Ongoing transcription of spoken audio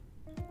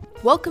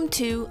Welcome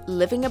to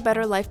Living a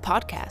Better Life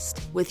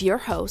podcast with your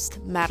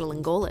host,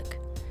 Madeline Golick.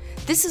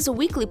 This is a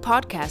weekly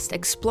podcast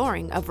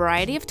exploring a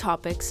variety of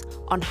topics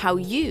on how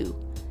you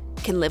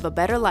can live a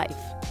better life,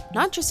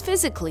 not just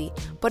physically,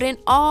 but in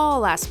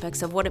all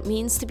aspects of what it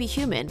means to be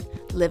human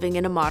living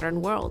in a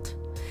modern world.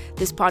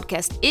 This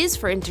podcast is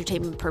for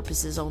entertainment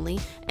purposes only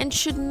and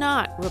should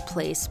not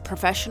replace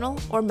professional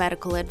or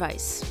medical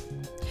advice.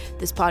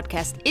 This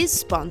podcast is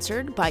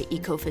sponsored by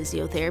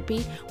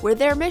Ecophysiotherapy, where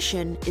their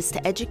mission is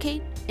to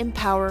educate,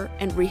 empower,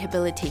 and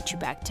rehabilitate you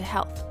back to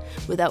health.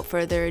 Without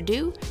further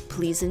ado,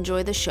 please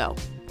enjoy the show.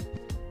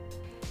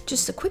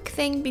 Just a quick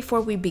thing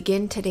before we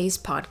begin today's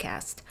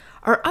podcast.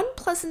 Are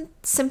unpleasant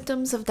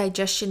symptoms of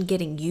digestion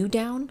getting you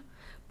down?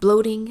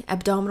 Bloating,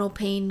 abdominal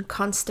pain,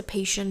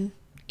 constipation,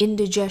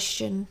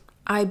 indigestion,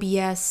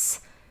 IBS,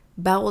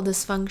 bowel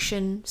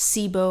dysfunction,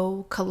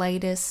 SIBO,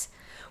 colitis?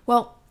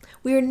 Well,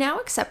 we are now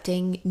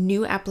accepting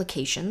new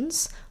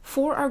applications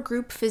for our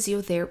group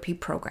physiotherapy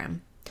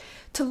program.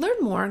 To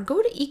learn more,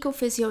 go to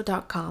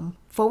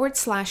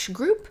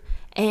ecophysio.com/group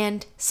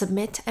and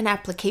submit an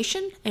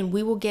application, and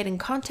we will get in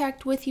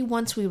contact with you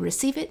once we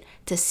receive it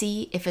to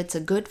see if it's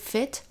a good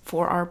fit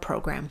for our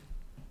program.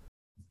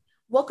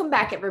 Welcome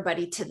back,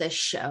 everybody, to the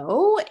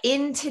show.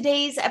 In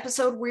today's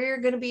episode, we're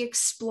going to be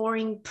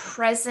exploring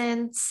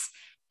presence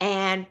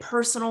and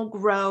personal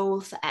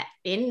growth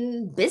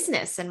in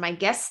business. And my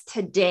guest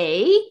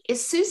today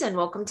is Susan.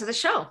 Welcome to the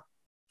show.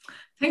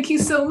 Thank you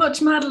so much,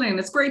 Madeline.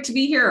 It's great to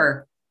be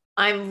here.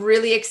 I'm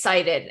really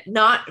excited,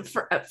 not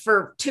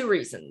for two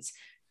reasons.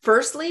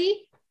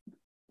 Firstly,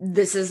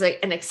 this is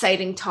an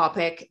exciting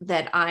topic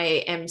that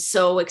I am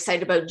so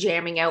excited about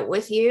jamming out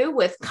with you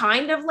with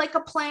kind of like a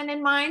plan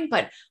in mind,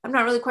 but I'm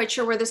not really quite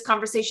sure where this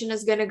conversation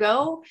is going to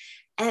go.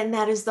 And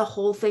that is the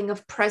whole thing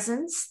of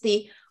presence,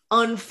 the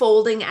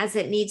unfolding as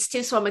it needs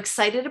to. So I'm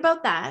excited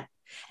about that.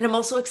 And I'm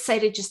also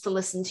excited just to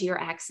listen to your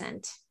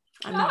accent.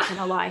 I'm not going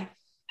to lie.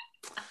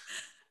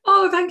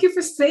 Oh, thank you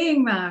for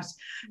saying that.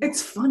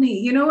 It's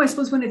funny. I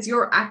suppose when it's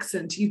your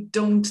accent, you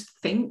don't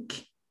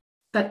think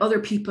that other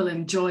people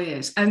enjoy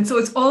it. And so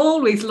it's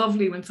always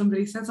lovely when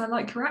somebody says, I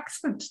like your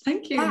accent.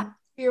 Thank you. Yeah,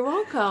 you're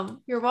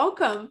welcome. You're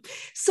welcome.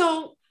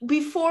 So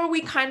before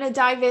we kind of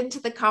dive into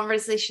the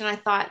conversation, I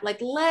thought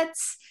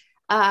let's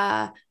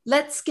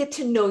get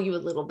to know you a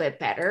little bit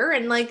better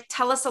and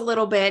tell us a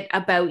little bit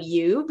about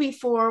you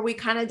before we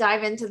kind of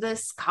dive into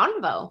this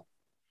convo.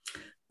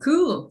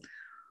 Cool.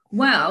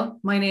 Well,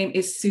 my name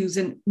is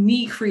Susan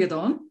Ní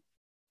Chríodáin,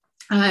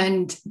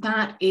 and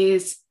that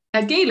is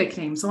a Gaelic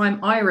name. So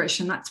I'm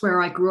Irish, and that's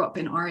where I grew up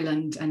in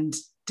Ireland and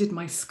did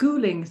my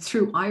schooling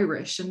through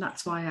Irish. And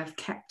that's why I've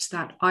kept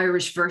that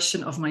Irish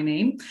version of my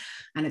name.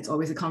 And it's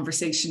always a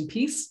conversation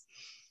piece.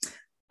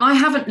 I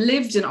haven't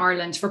lived in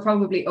Ireland for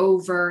probably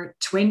over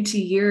 20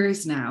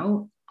 years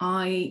now.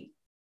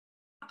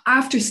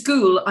 After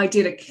school, I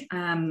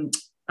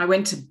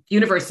went to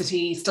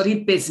university,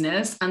 studied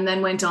business, and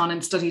then went on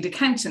and studied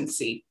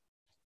accountancy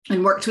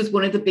and worked with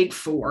one of the big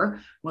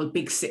four,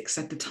 big six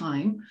at the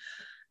time.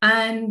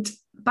 And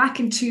back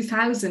in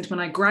 2000, when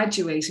I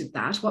graduated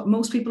what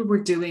most people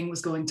were doing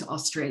was going to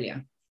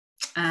Australia,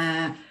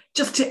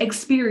 just to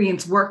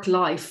experience work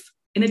life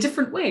in a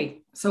different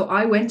way. So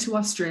I went to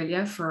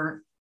Australia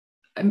for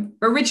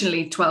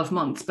originally 12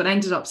 months, but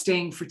ended up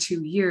staying for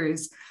 2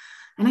 years.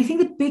 And I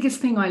think the biggest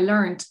thing I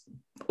learned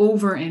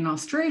over in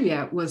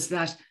Australia was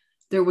that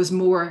there was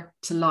more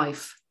to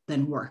life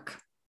than work.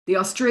 The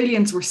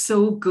Australians were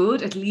so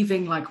good at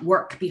leaving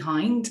work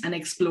behind and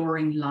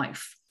exploring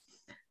life.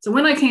 So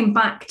when I came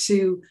back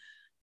to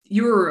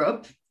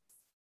Europe,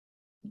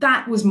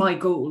 that was my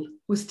goal,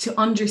 was to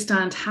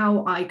understand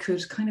how I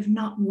could kind of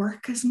not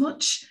work as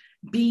much,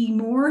 be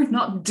more,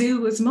 not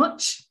do as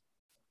much.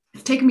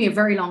 It's taken me a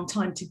very long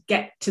time to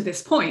get to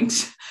this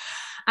point.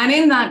 And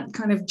in that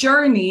kind of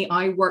journey,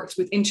 I worked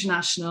with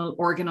international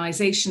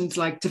organizations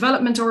like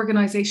development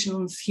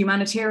organizations,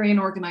 humanitarian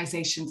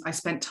organizations. I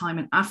spent time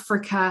in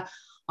Africa.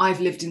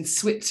 I've lived in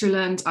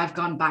Switzerland. I've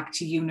gone back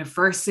to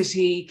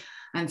university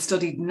and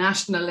studied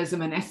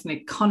nationalism and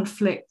ethnic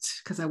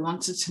conflict because I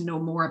wanted to know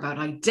more about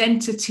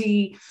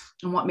identity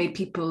and what made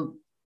people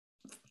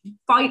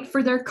fight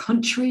for their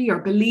country or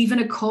believe in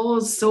a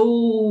cause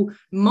so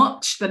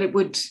much that it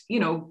would,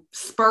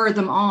 spur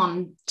them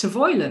on to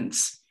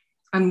violence.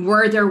 And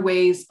were there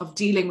ways of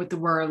dealing with the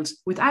world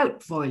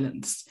without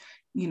violence,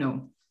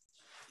 And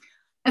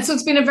so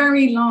it's been a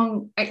very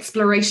long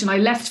exploration. I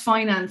left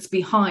finance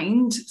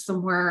behind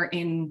somewhere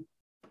in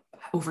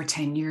over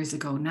 10 years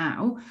ago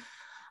now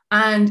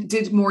and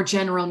did more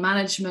general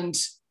management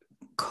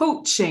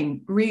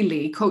coaching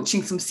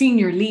some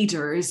senior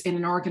leaders in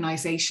an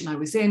organization I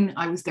was in.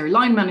 I was their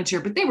line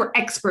manager, but they were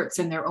experts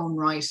in their own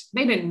right.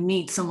 They didn't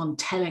need someone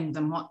telling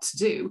them what to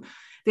do.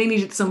 They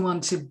needed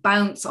someone to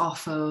bounce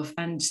off of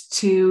and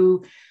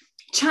to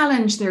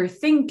challenge their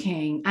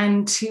thinking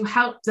and to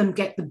help them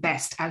get the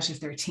best out of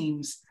their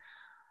teams.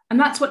 And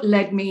that's what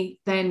led me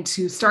then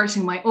to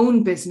starting my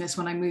own business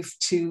when I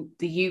moved to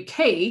the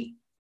UK.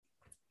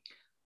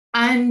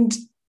 And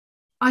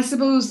I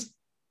suppose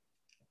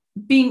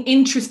being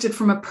interested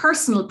from a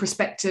personal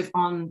perspective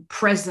on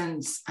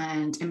presence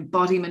and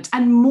embodiment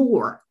and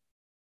more,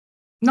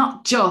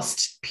 not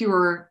just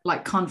pure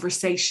like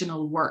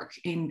conversational work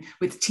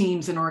with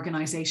teams and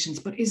organizations,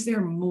 but is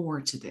there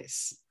more to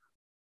this?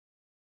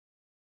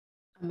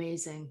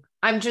 Amazing.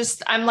 I'm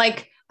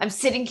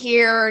sitting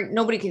here,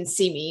 nobody can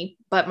see me,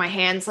 but my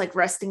hand's like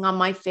resting on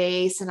my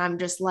face. And I'm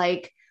just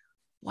like,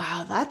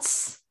 wow,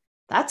 that's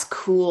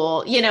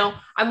cool.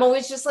 I'm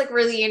always just like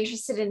really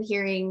interested in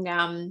hearing,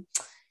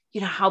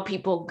 how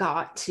people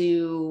got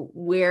to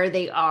where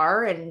they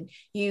are. And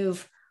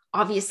you've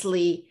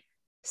obviously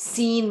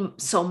seen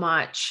so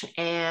much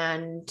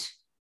and,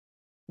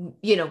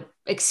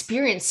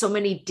 experienced so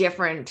many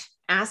different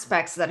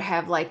aspects that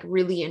have like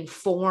really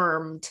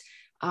informed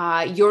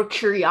your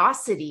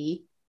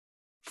curiosity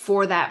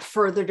for that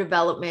further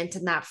development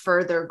and that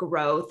further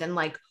growth, and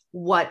like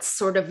what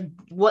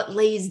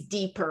lays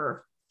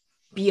deeper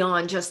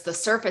beyond just the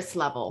surface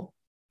level.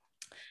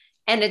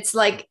 And it's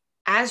like,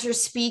 as you're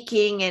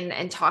speaking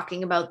and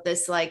talking about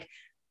this like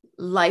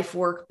life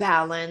work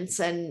balance,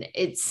 and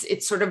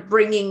it's sort of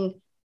bringing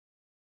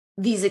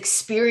these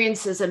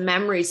experiences and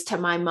memories to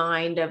my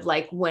mind of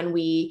like when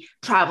we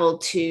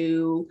traveled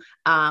to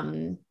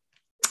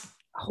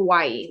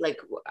Hawaii, like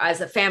as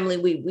a family,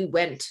 we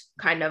went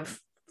kind of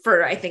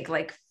for, I think,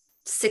 like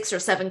 6 or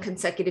 7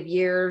 consecutive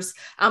years,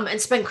 and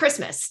spent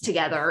Christmas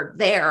together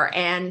there.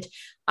 And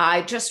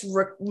I just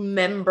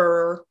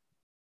remember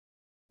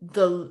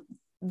the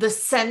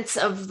sense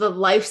of the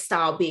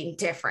lifestyle being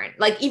different.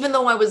 Like, even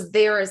though I was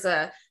there as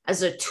a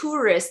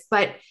tourist,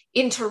 but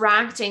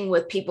interacting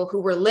with people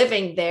who were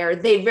living there,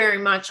 they very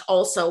much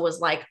also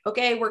was like,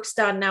 okay, work's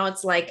done. Now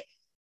it's like,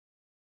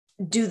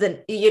 do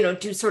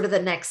sort of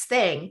the next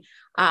thing.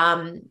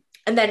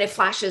 And then it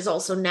flashes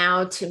also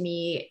now to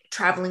me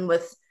traveling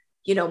with,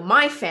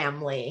 my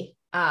family,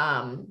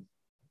 my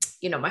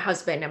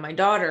husband and my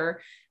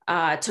daughter,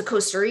 to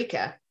Costa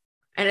Rica.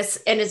 And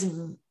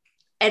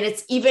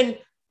it's even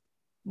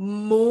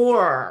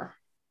more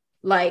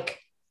like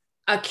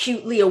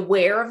acutely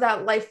aware of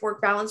that life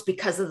work balance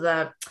because of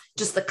the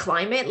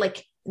climate,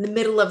 like in the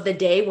middle of the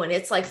day when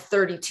it's like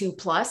 32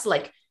 plus,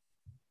 like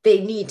they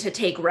need to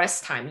take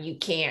rest time. You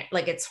can't,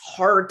 like, it's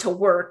hard to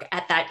work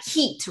at that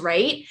heat,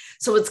 right?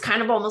 So it's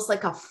kind of almost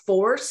like a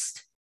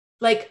forced,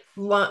 like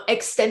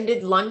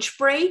extended lunch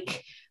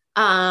break.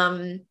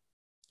 And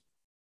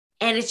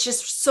it's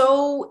just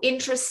so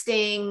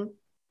interesting,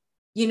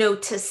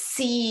 to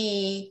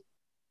see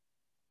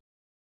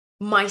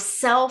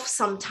myself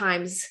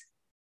sometimes,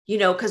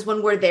 because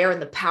when we're there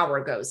and the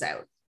power goes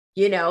out,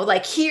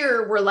 like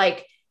here, we're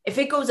like, if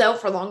it goes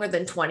out for longer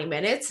than 20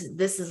 minutes,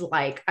 this is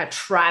like a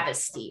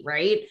travesty,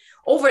 right?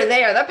 Over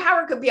there, the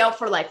power could be out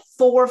for like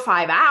 4 or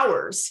 5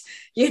 hours,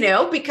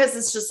 because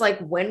it's just like,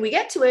 when we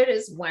get to it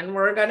is when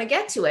we're going to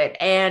get to it.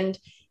 And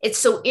it's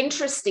so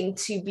interesting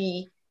to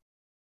be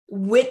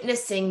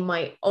witnessing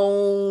my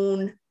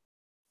own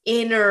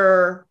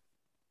inner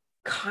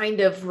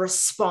kind of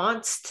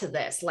response to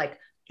this. Like,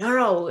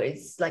 no,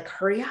 it's like,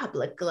 hurry up,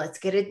 like, let's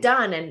get it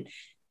done.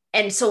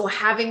 And so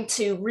having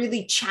to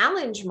really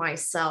challenge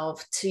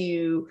myself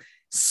to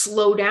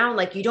slow down,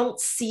 like you don't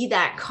see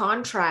that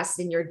contrast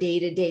in your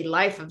day-to-day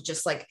life of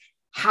just like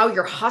how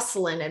you're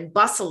hustling and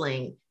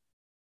bustling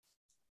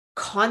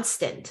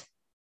constant.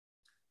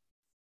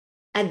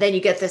 And then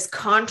you get this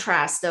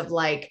contrast of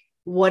like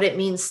what it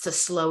means to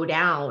slow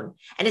down.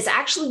 And it's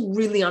actually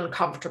really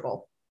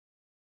uncomfortable.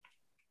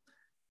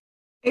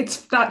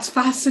 That's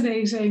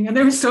fascinating. And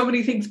there were so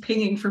many things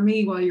pinging for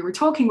me while you were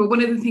talking. But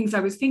one of the things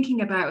I was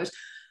thinking about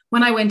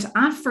when I went to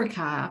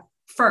Africa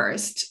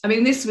first, I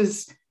mean, this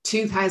was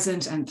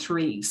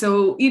 2003.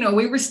 So,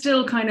 we were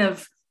still kind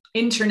of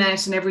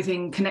internet and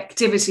everything,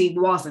 connectivity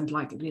wasn't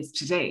like it is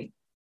today.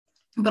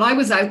 But I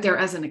was out there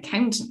as an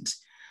accountant,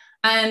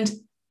 and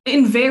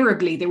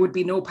invariably there would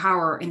be no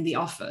power in the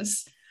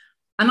office.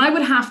 And I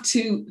would have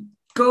to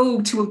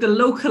go to the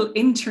local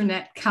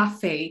internet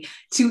cafe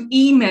to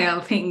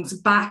email things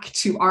back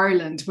to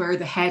Ireland where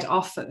the head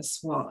office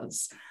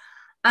was.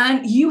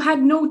 And you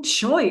had no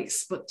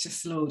choice but to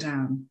slow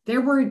down.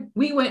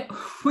 We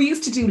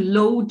used to do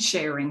load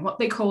sharing, what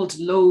they called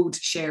load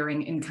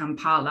sharing in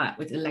Kampala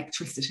with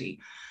electricity.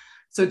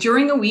 So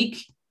during a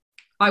week,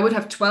 I would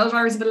have 12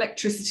 hours of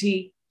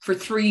electricity for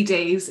 3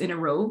 days in a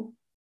row,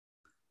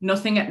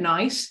 nothing at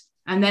night,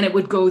 and then it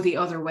would go the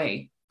other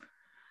way.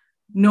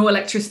 No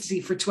electricity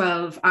for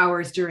 12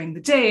 hours during the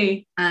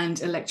day and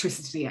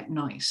electricity at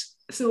night.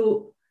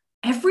 So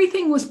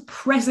everything was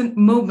present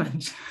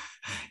moment.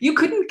 You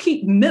couldn't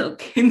keep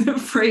milk in the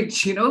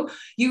fridge, you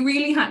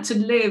really had to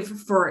live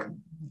for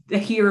the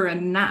here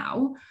and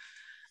now.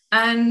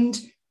 And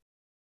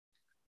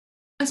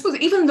I suppose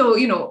even though,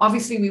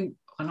 obviously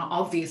not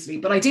obviously,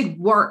 but I did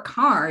work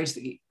hard.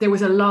 There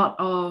was a lot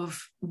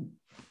of,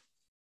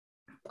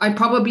 I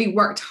probably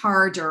worked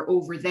harder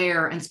over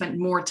there and spent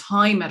more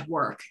time at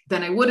work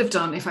than I would have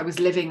done if I was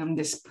living in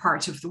this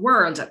part of the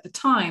world at the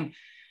time.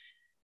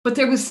 But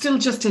there was still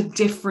just a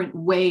different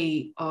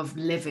way of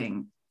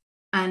living.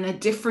 and a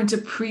different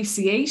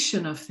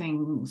appreciation of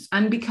things.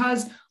 And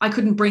because I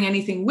couldn't bring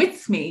anything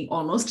with me,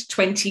 almost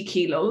 20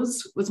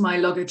 kilos was my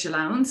luggage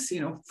allowance,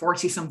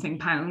 40 something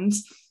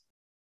pounds.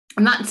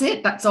 And that's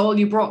it. That's all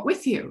you brought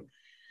with you.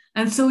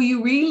 And so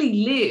you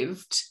really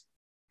lived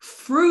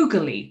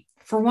frugally,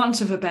 for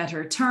want of a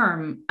better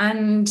term.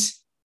 And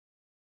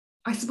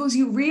I suppose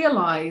you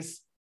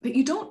realize that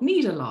you don't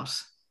need a lot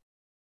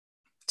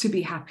to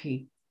be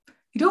happy.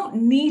 You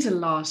don't need a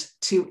lot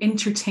to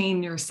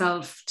entertain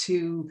yourself,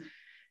 to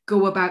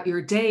go about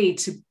your day,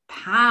 to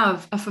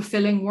have a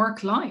fulfilling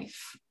work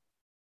life.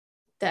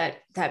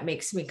 That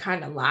makes me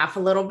kind of laugh a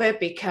little bit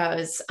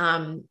because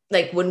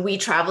like when we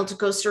travel to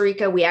Costa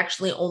Rica, we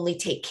actually only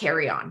take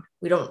carry-on.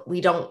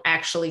 We don't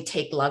actually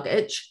take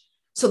luggage.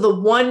 So the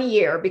 1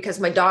 year, because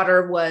my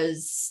daughter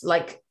was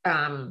like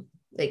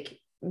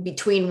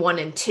between 1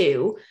 and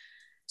 2,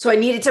 so I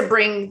needed to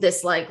bring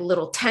this like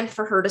little tent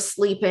for her to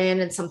sleep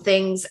in and some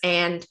things.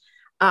 And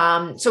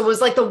so it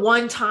was like the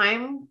one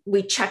time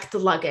we checked the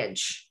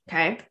luggage.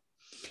 Okay.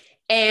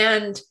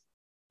 And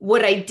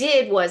what I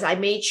did was I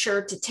made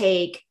sure to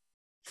take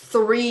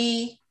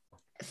three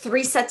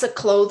sets of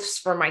clothes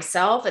for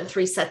myself and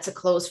 3 sets of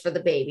clothes for the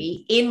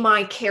baby in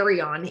my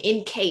carry-on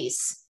in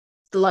case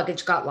the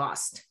luggage got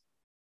lost.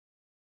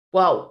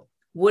 Well,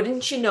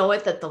 wouldn't you know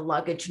it that the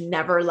luggage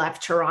never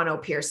left Toronto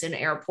Pearson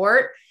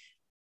Airport.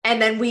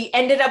 And then we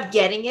ended up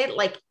getting it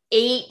like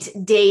 8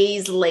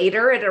 days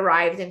later. It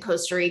arrived in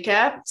Costa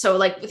Rica. So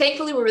like,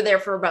 thankfully we were there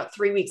for about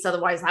 3 weeks.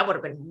 Otherwise that would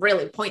have been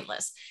really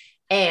pointless.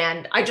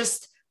 And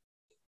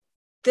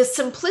the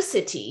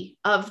simplicity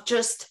of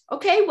just,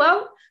 okay,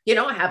 well,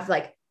 I have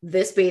like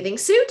this bathing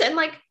suit and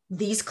like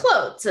these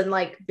clothes and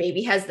like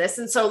baby has this.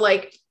 And so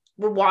like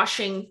we're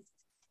washing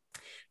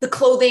the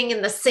clothing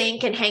in the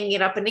sink and hanging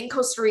it up. And in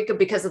Costa Rica,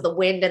 because of the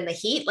wind and the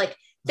heat, like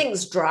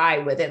things dry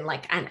within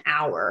like an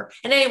hour.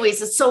 And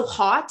anyways, it's so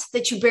hot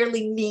that you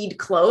barely need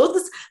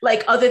clothes,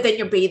 like other than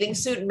your bathing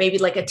suit and maybe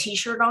like a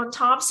t-shirt on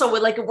top. So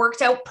it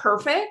worked out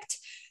perfect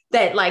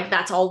that like,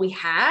 that's all we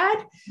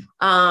had.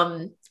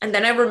 And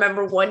then I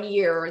remember 1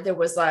 year there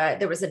was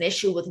an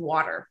issue with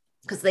water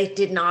because they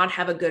did not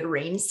have a good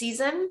rain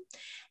season.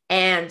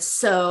 And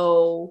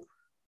so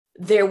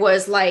there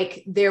was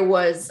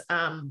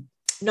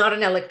not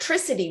an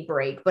electricity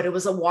break, but it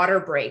was a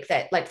water break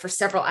that like for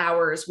several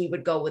hours we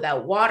would go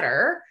without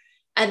water.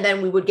 And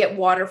then we would get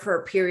water for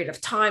a period of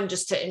time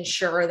just to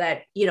ensure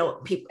that,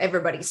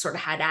 everybody sort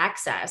of had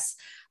access.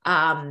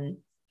 And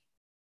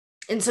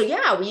so,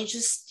 yeah,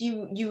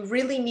 you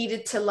really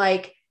needed to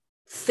like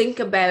think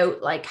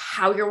about like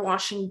how you're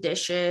washing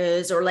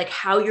dishes or like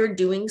how you're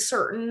doing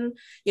certain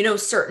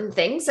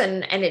things.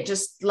 And it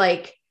just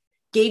like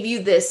gave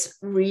you this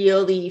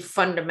really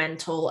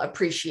fundamental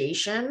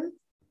appreciation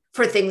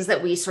for things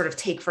that we sort of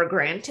take for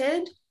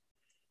granted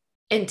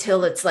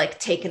until it's like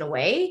taken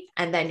away.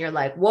 And then you're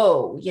like,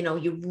 whoa,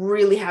 you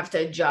really have to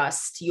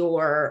adjust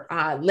your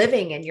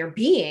living and your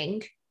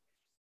being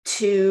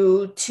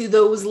to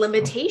those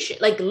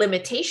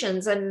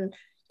limitations. And,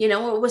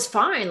 it was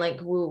fine.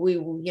 Like we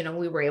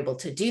were able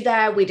to do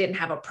that. We didn't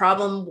have a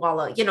problem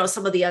while,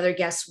 some of the other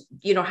guests,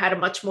 had a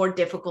much more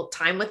difficult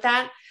time with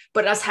that.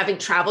 But us having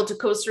traveled to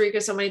Costa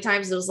Rica so many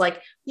times, it was like,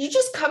 you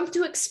just come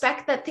to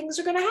expect that things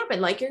are going to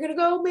happen. Like you're going to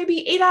go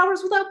maybe 8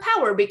 hours without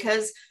power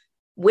because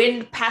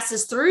wind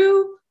passes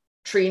through,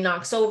 tree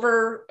knocks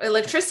over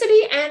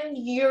electricity, and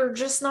you're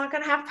just not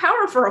going to have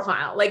power for a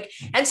while. Like,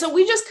 and so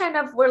we just kind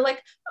of were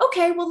like,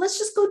 okay, well, let's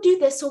just go do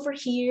this over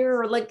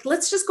here. Or like,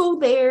 let's just go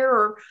there,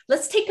 or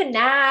let's take a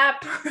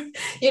nap.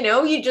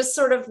 You just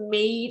sort of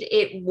made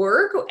it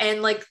work.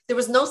 And like, there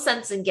was no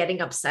sense in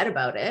getting upset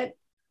about it.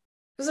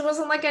 Because it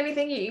wasn't like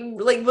anything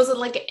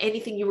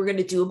you were going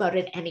to do about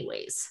it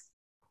anyways.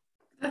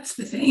 That's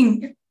the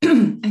thing.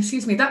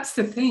 Excuse me. That's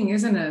the thing,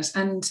 isn't it?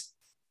 And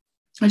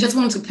I just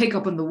want to pick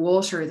up on the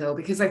water though,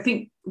 because I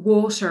think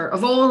water,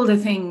 of all the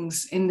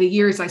things in the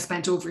years I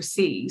spent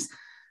overseas,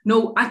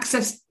 no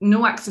access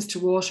to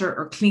water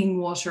or clean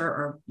water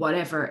or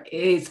whatever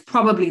is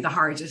probably the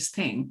hardest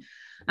thing.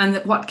 And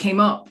that what came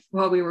up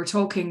while we were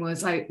talking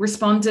was I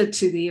responded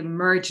to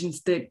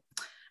the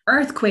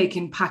earthquake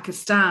in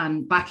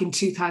Pakistan back in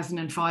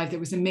 2005. There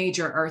was a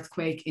major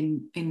earthquake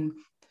in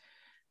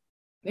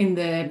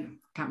the,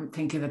 can't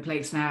think of the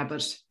place now,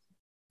 but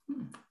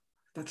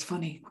that's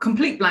funny,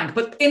 complete blank.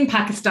 But in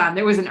Pakistan,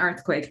 there was an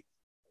earthquake.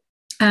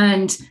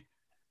 And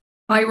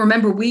I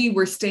remember we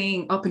were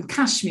staying up in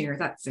Kashmir.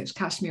 That's it,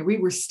 Kashmir. We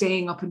were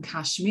staying up in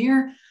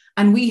Kashmir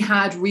and we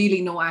had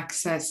really no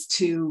access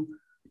to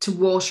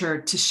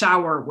water to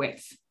shower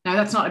with. Now,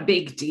 that's not a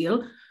big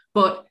deal,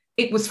 but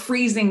it was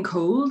freezing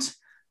cold.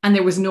 And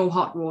there was no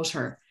hot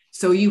water.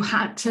 So you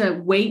had to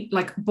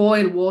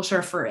boil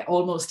water for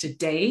almost a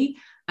day.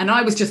 And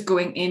I was just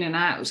going in and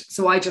out.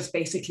 So I just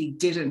basically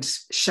didn't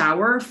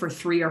shower for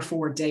 3 or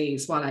 4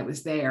 days while I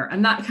was there.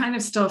 And that kind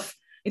of stuff,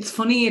 it's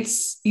funny,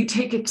 you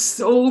take it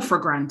so for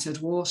granted,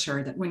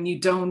 water, that when you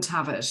don't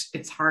have it,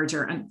 it's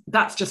harder. And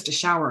that's just a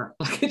shower.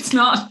 Like it's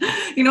not,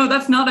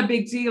 that's not a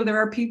big deal. There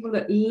are people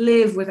that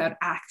live without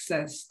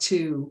access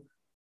to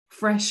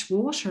fresh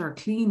water,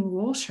 clean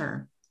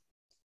water.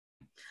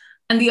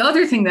 And the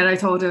other thing that I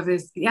thought of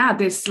is,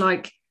 this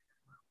like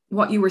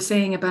what you were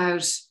saying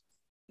about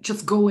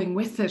just going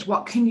with it.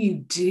 What can you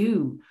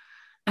do?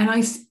 And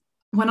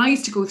when I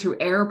used to go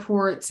through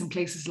airports and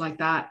places like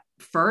that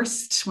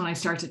first, when I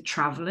started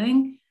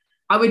traveling,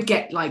 I would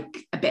get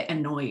like a bit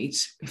annoyed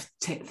if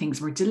things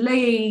were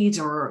delayed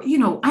or,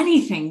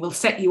 anything will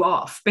set you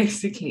off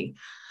basically.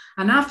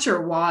 And after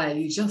a while,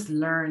 you just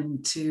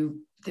learn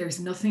there's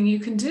nothing you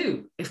can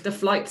do. If the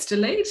flight's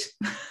delayed,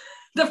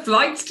 the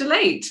flight's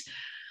delayed.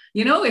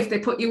 If they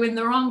put you in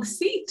the wrong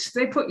seat,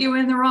 they put you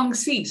in the wrong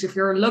seat. If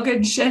your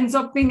luggage ends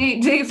up being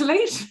 8 days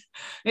late,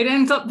 it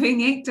ends up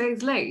being 8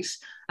 days late.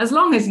 As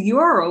long as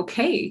you're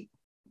okay,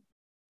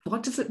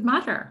 what does it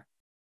matter?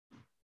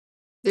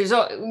 There's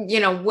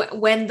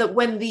when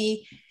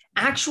the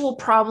actual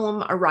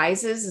problem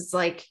arises, it's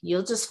like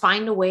you'll just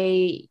find a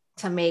way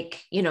to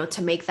make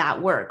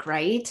that work,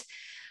 right?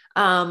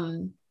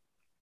 And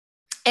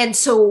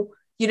so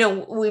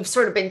we've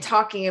sort of been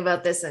talking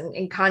about this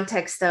in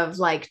context of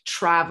like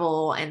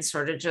travel and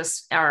sort of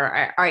just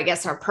our I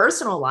guess our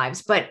personal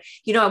lives, but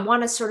I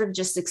want to sort of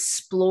just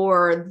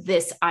explore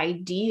this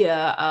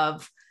idea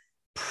of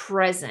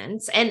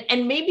presence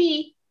and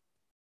maybe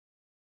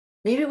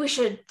we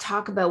should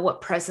talk about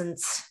what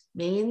presence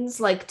means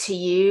like to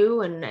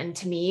you and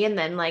to me, and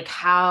then like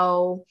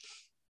how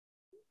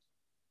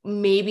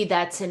maybe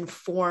that's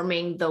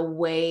informing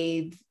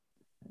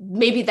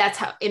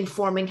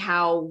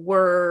how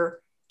we're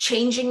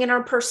changing in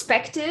our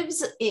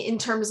perspectives in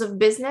terms of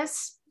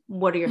business.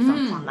 What are your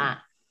thoughts on that?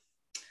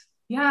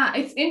 Yeah,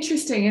 it's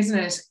interesting, isn't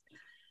it?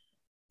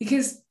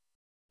 Because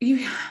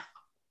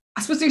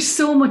I suppose there's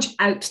so much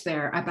out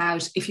there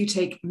about, if you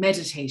take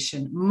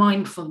meditation,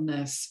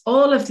 mindfulness,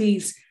 all of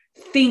these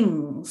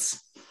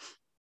things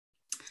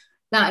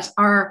that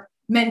are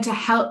meant to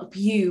help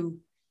you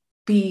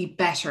be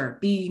better,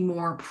 be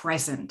more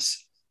present,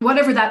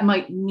 whatever that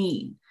might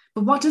mean.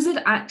 But what does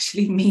it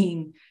actually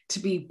mean to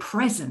be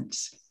present?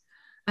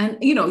 And,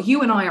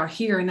 you and I are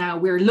here now,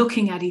 we're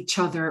looking at each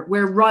other.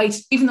 We're right,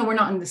 even though we're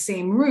not in the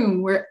same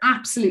room, we're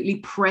absolutely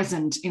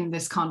present in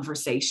this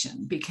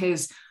conversation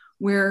because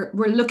we're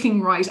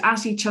looking right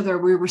at each other.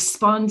 We're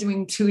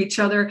responding to each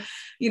other.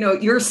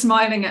 You're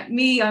smiling at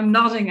me, I'm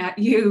nodding at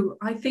you.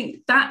 I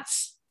think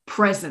that's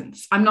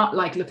presence. I'm not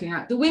like looking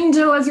out the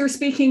window as you're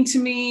speaking to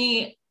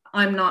me.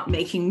 I'm not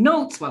making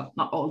notes. Well,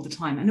 not all the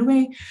time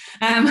anyway.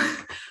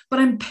 But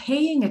I'm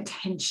paying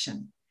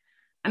attention.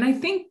 And I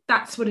think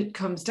that's what it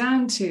comes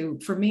down to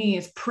for me,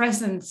 is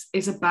presence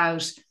is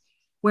about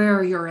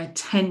where your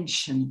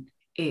attention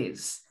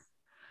is.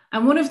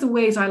 And one of the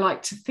ways I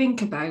like to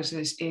think about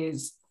it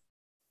is,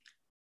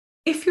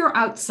 if you're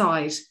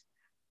outside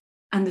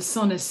and the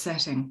sun is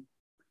setting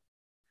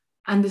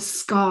and the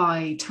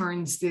sky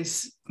turns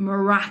this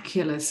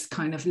miraculous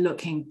kind of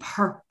looking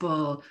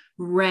purple,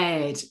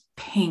 red,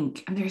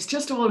 pink, and there's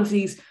just all of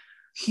these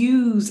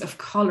hues of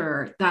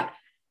color that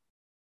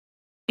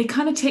it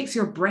kind of takes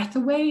your breath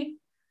away,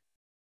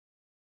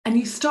 and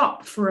you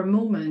stop for a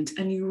moment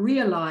and you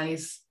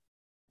realize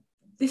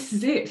this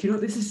is it.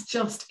 This is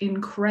just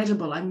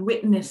incredible. I'm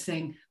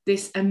witnessing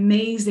this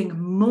amazing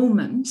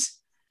moment.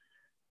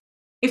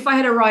 If I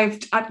had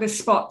arrived at this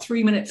spot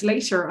 3 minutes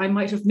later, I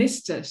might have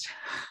missed it.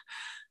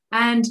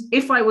 And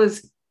if I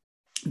was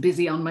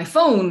busy on my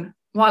phone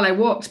while I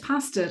walked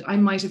past it, I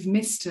might have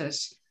missed it.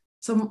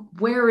 So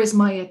where is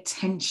my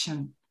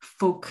attention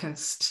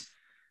focused?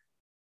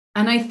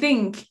 And I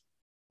think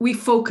we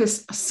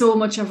focus so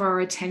much of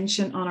our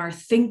attention on our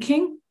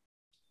thinking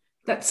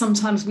that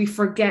sometimes we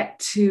forget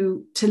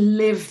to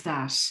live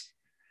that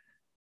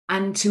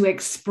and to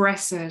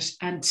express it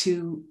and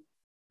to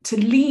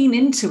lean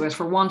into it,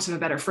 for want of a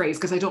better phrase,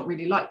 because I don't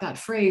really like that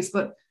phrase.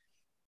 But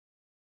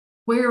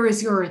where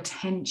is your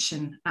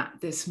attention at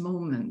this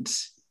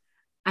moment?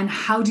 And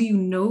how do you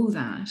know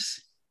that?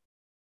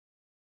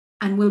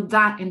 And will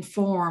that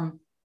inform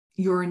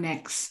your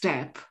next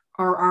step?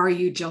 Or are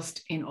you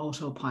just in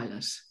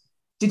autopilot?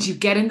 Did you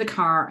get in the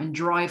car and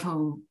drive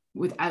home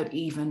without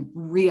even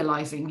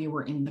realizing you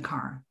were in the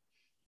car?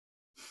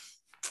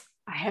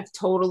 I have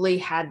totally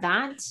had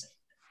that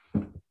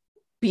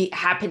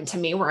happen to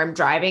me, where I'm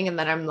driving and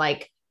then I'm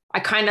like,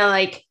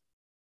 I'm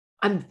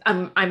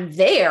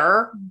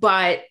there,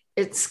 but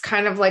it's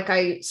kind of like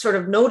I sort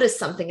of noticed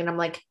something and I'm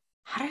like,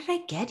 how did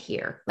I get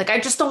here? Like, I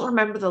just don't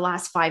remember the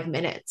last 5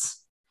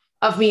 minutes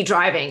of me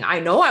driving. I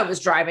know I was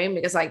driving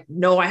because I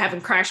know I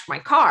haven't crashed my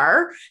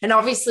car. And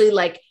obviously,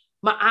 like,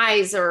 my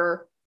eyes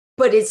are,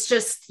 but it's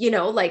just,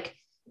 like,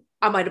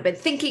 I might've been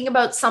thinking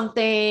about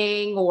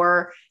something,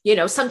 or,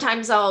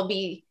 sometimes I'll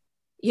be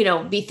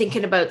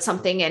thinking about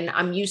something and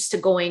I'm used to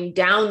going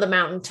down the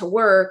mountain to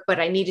work, but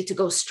I needed to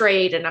go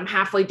straight and I'm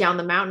halfway down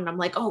the mountain. I'm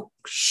like, oh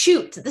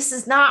shoot, this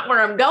is not where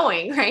I'm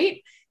going.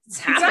 Right. It's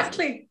happened.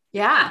 Exactly.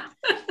 Yeah.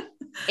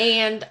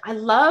 And I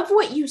love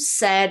what you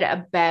said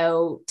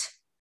about,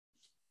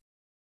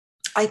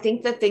 I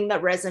think the thing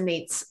that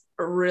resonates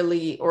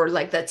really, or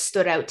like that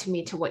stood out to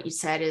me to what you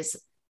said, is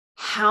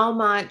how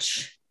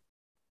much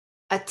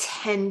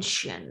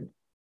attention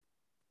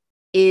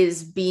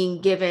is being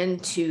given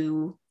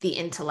to the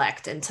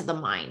intellect and to the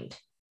mind.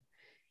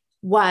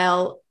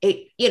 While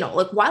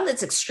while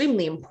it's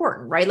extremely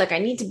important, right? Like I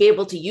need to be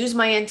able to use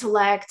my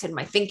intellect and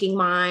my thinking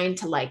mind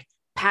to like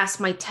pass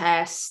my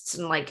tests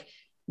and like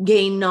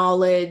gain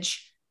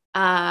knowledge.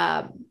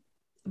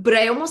 But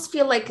I almost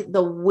feel like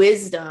the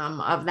wisdom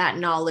of that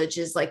knowledge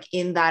is like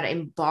in that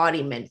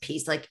embodiment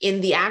piece, like in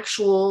the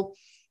actual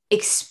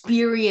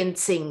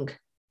experiencing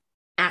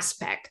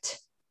aspect,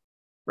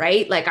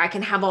 right? Like I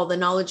can have all the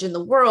knowledge in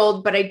the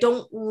world, but I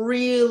don't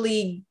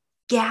really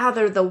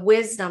gather the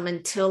wisdom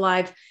until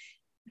I've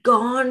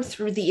gone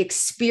through the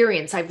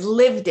experience. I've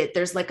lived it.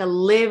 There's like a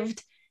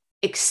lived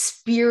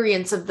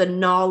experience of the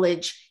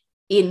knowledge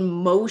in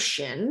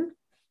motion.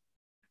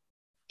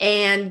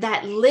 And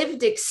that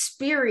lived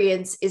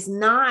experience is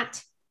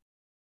not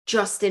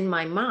just in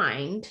my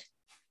mind.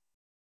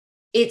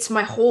 It's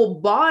my whole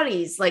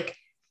body's like,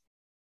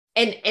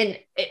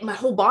 my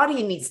whole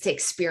body needs to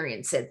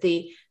experience it.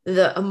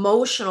 The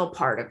emotional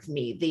part of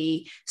me,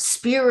 the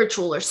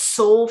spiritual or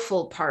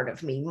soulful part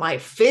of me, my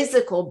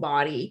physical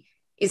body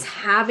is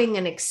having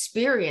an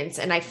experience.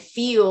 And I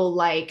feel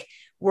like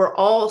we're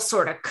all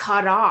sort of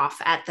cut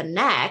off at the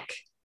neck,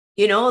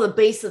 the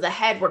base of the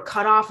head, we're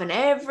cut off, and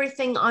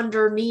everything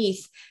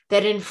underneath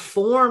that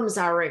informs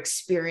our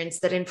experience,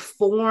 that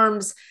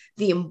informs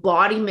the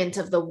embodiment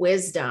of the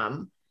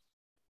wisdom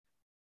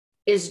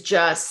is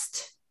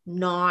just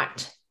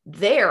not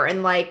there.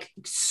 And like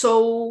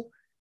so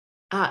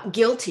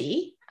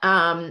guilty.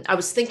 I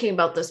was thinking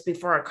about this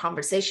before our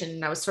conversation,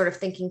 and I was sort of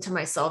thinking to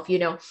myself,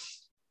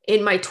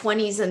 in my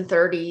 20s and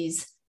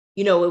 30s,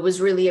 it was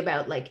really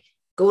about like,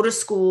 go to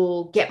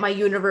school, get my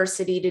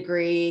university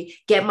degree,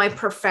 get my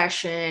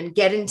profession,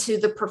 get into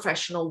the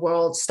professional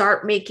world,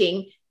 start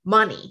making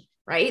money,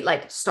 right?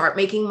 Like start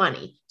making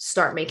money.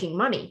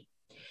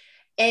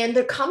 And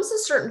there comes a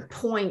certain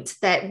point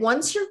that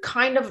once you're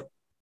kind of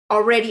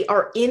already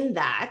are in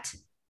that,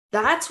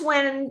 that's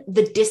when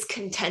the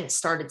discontent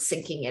started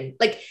sinking in.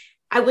 Like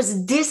I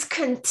was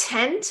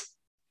discontent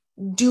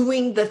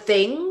doing the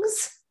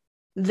things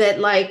that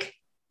like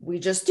we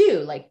just do,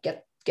 like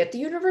get the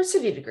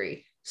university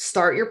degree,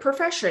 start your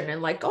profession,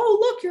 and like, oh,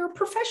 look, you're a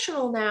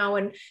professional now,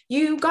 and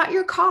you got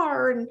your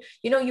car, and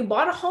you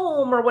bought a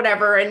home or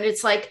whatever. And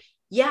it's like,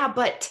 yeah,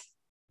 but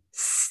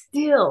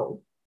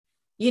still,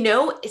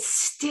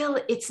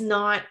 it's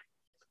not,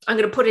 I'm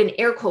going to put in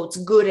air quotes,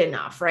 good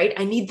enough, right?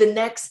 I need the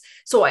next.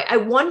 So I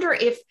wonder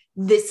if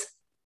this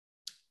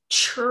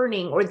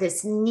churning or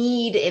this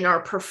need in our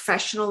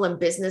professional and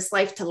business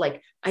life to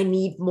like, I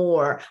need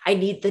more, I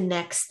need the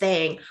next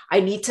thing, I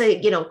need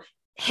to,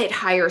 hit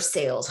higher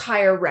sales,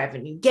 higher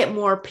revenue, get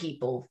more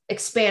people,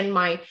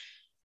 expand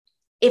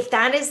if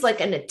that is like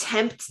an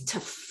attempt to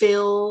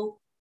fill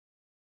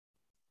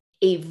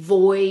a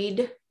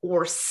void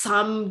or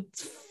some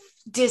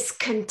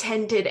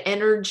discontented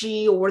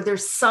energy, or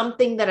there's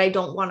something that I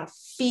don't want to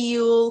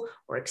feel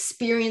or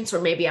experience,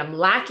 or maybe I'm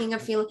lacking a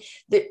feeling,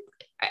 that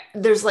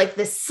there's like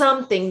this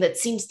something that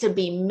seems to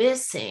be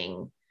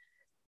missing,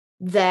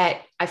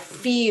 that I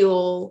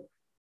feel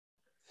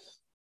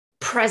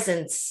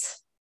presence,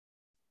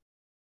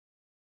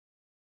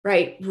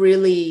 right,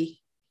 really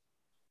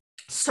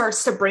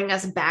starts to bring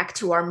us back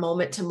to our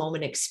moment to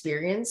moment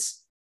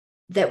experience,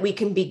 that we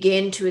can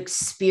begin to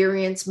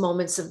experience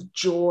moments of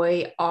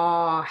joy,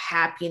 awe,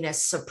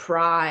 happiness,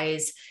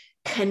 surprise,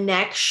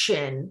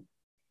 connection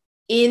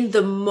in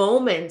the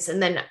moments.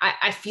 And then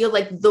I feel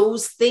like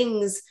those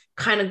things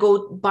kind of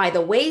go by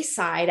the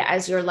wayside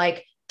as you're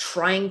like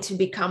trying to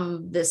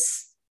become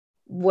this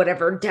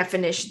whatever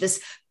definition,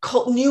 this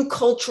new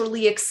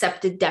culturally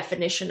accepted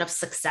definition of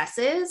success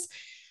is.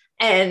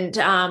 And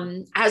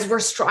as we're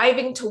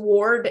striving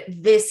toward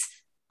this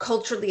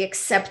culturally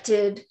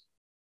accepted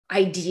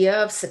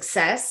idea of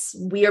success,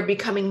 we are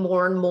becoming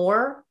more and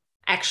more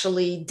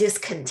actually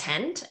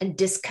discontent and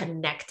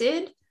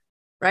disconnected,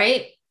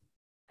 right?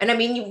 And I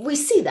mean, we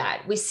see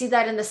that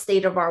in the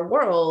state of our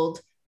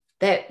world,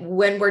 that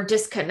when we're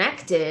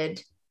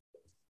disconnected,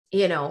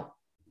 we don't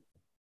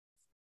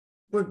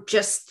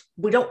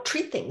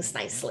treat things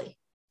nicely.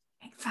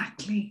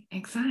 Exactly.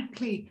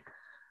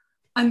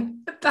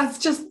 And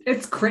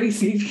it's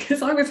crazy,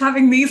 because I was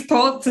having these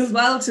thoughts as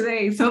well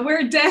today. So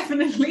we're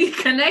definitely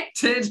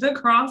connected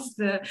across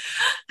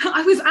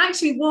I was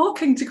actually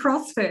walking to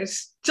CrossFit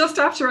just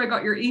after I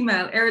got your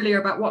email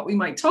earlier about what we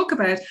might talk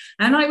about.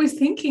 And I was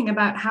thinking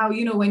about how,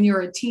 when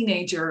you're a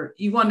teenager,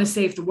 you want to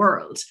save the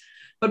world.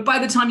 But by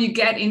the time you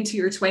get into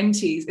your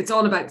 20s, it's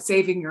all about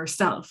saving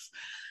yourself.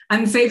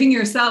 And saving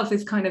yourself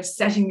is kind of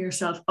setting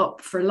yourself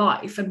up for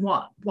life. And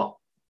what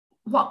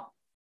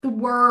the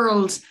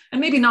world,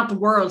 and maybe not the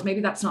world,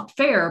 maybe that's not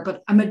fair,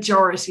 but a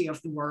majority of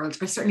the world,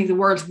 or certainly the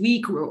world we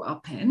grew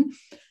up in,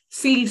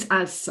 sees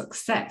as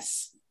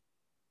success.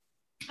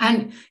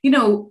 And,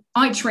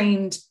 I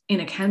trained in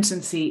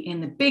accountancy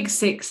in the Big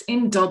Six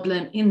in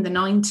Dublin in the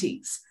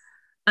 90s.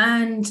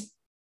 And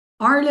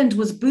Ireland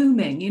was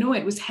booming,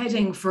 it was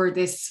heading for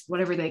this,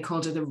 whatever they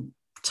called it, the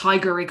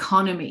tiger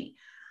economy.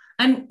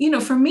 And,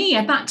 for me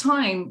at that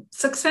time,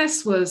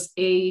 success was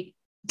a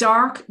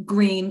dark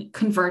green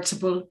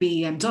convertible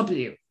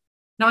BMW.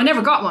 Now, I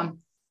never got one.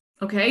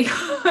 Okay.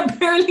 I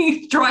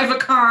barely drive a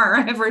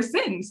car ever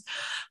since.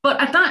 But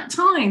at that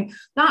time,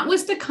 that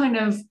was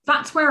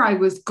that's where I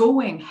was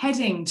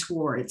heading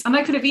towards. And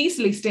I could have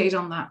easily stayed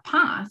on that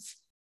path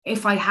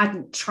if I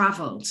hadn't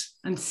traveled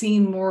and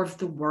seen more of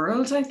the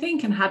world, I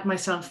think, and had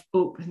myself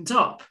opened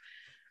up.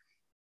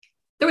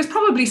 There was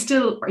probably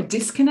still a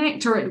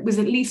disconnect, or it was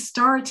at least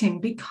starting,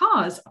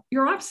 because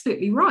you're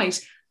absolutely right.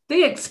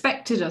 They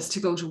expected us to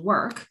go to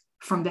work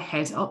from the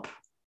head up.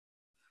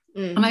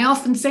 And I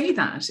often say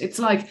that. It's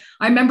like,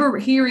 I remember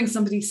hearing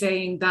somebody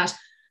saying that,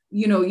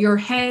 your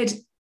head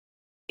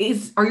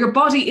or your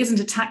body isn't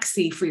a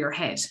taxi for your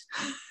head.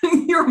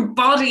 Your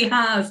body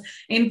has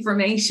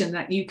information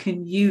that you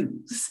can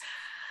use,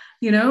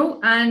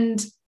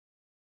 and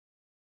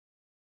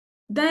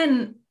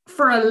then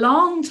for a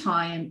long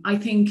time, I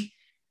think,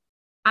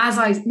 as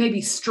I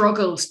maybe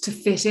struggled to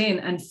fit in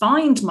and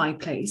find my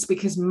place,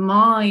 because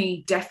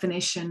my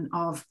definition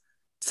of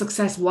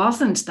success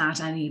wasn't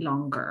that any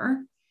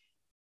longer,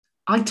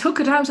 I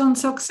took it out on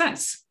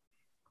success.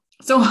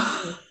 So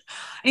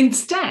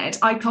instead,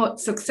 I thought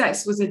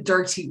success was a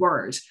dirty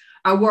word,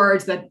 a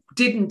word that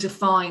didn't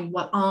define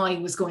what I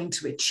was going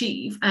to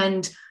achieve.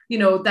 And,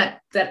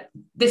 that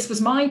this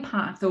was my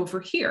path over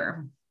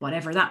here,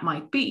 whatever that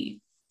might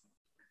be.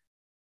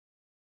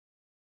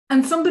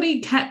 And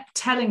somebody kept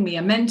telling me,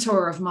 a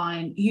mentor of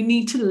mine, you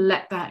need to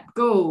let that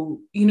go.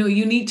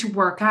 You need to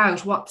work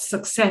out what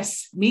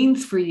success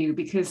means for you,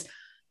 because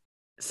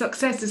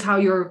success is how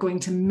you're going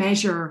to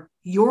measure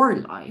your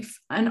life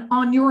and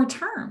on your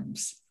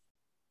terms.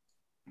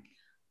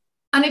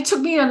 And it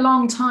took me a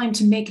long time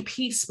to make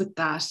peace with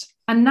that.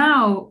 And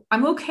now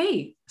I'm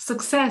okay.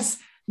 Success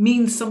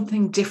means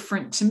something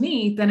different to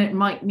me than it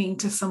might mean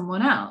to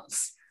someone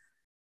else.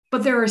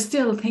 But there are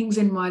still things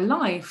in my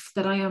life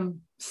that I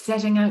am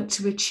setting out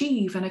to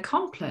achieve and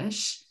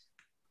accomplish.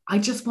 I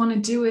just want to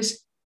do it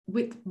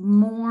with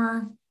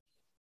more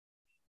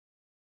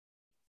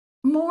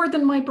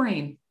than my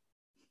brain.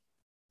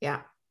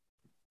 Yeah.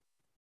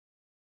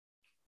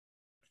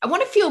 I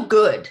want to feel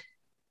good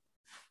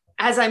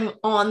as I'm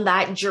on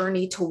that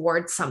journey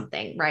towards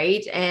something,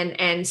 right?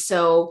 And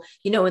so,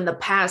 in the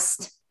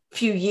past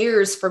few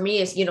years for me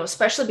is,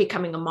 especially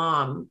becoming a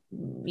mom,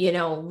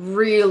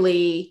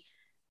 really,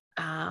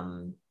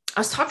 I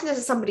was talking to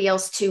somebody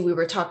else too. We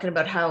were talking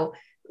about how,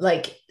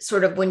 like,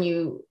 sort of when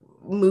you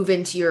move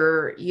into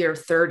your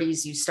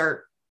 30s, you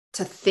start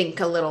to think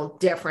a little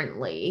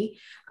differently.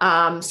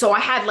 So I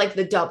had like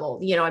the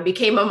double, I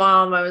became a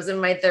mom, I was in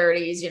my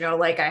 30s,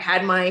 like I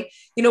had my,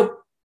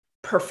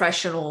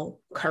 professional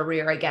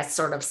career, I guess,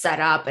 sort of set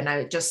up. And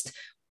I just,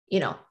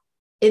 in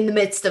the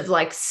midst of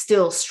like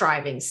still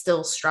striving,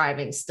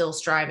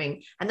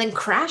 and then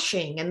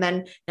crashing. And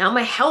then now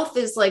my health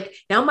is like,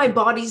 now my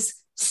body's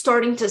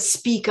starting to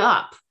speak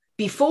up.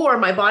 Before,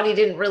 my body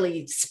didn't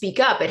really speak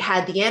up. It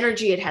had the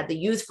energy, it had the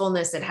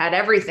youthfulness, it had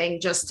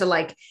everything just to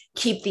like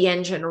keep the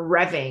engine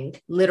revving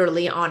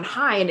literally on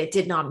high, and it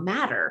did not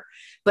matter.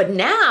 But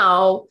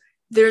now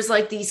there's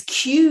like these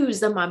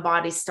cues that my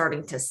body's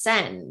starting to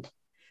send.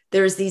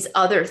 There's these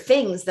other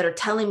things that are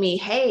telling me,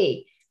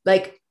 hey,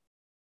 like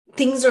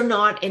things are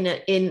not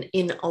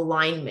in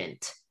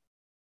alignment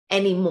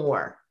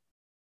anymore,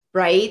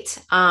 right?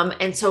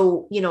 And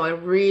so, I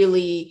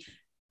really,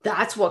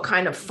 that's what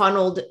kind of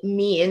funneled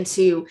me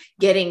into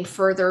getting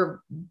further,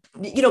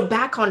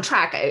 back on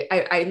track.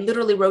 I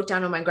literally wrote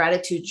down in my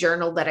gratitude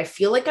journal that I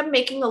feel like I'm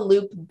making a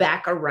loop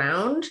back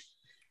around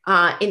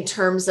in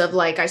terms of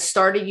like, I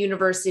started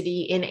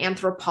university in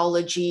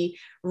anthropology,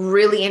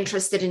 really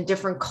interested in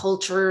different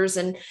cultures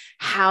and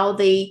how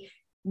they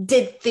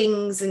did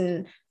things,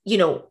 and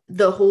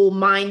the whole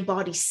mind,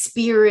 body,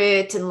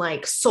 spirit, and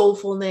like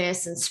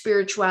soulfulness and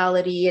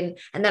spirituality. And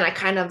then I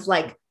kind of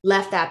like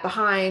left that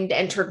behind,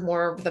 entered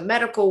more of the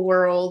medical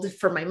world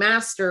for my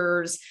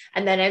master's,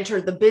 and then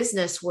entered the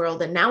business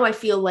world. And now I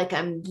feel like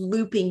I'm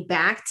looping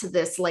back to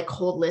this like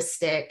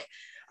holistic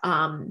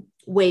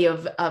way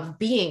of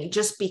being,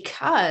 just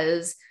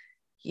because,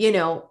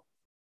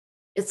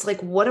 it's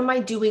like, what am I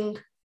doing?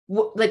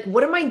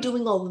 What am I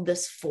doing all of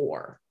this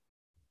for?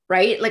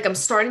 Right? Like I'm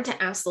starting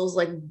to ask those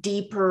like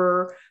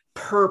deeper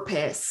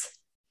purpose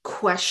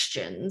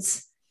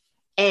questions.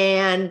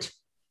 And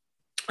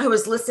I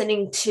was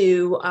listening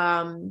to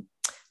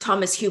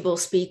Thomas Hubel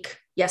speak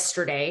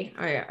yesterday.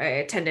 I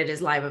attended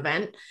his live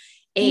event,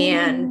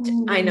 and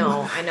ooh. I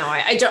know.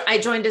 I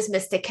joined his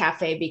Mystic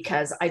Cafe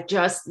because I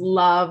just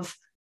love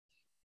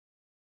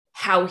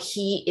how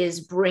he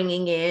is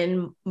bringing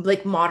in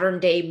like modern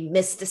day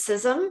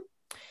mysticism.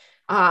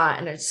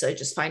 And I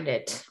just find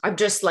it, I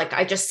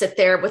just sit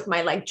there with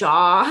my like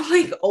jaw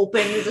like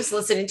open, just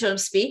listening to him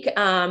speak.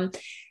 And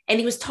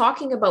he was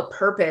talking about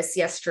purpose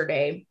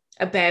yesterday,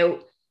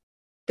 about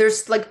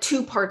there's like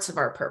two parts of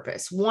our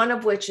purpose. One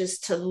of which is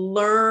to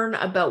learn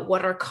about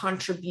what our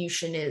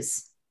contribution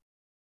is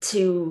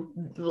to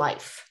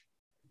life,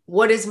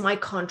 what is my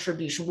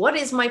contribution? What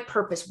is my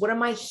purpose? What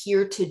am I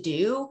here to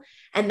do?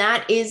 And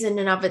that is in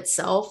and of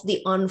itself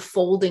the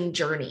unfolding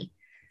journey.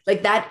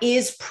 Like that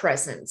is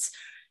presence.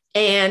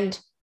 And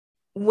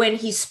when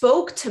he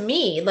spoke to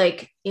me,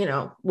 like,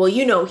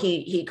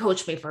 he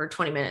coached me for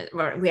 20 minutes.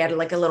 We had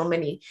like a little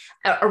mini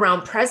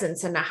around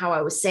presence, and how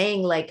I was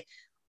saying, like,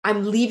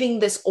 I'm leaving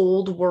this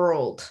old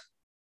world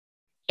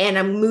and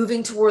I'm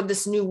moving toward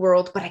this new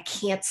world, but I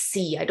can't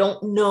see. I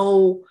don't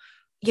know,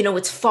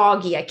 it's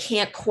foggy.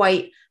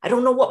 I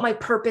don't know what my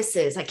purpose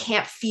is. I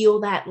can't feel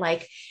that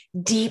like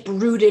deep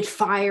rooted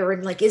fire.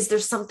 And like, is there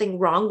something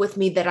wrong with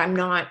me that I'm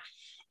not?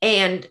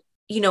 And,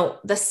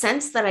 the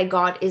sense that I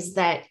got is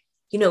that,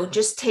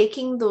 just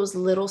taking those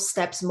little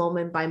steps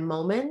moment by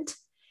moment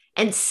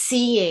and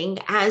seeing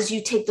as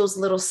you take those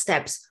little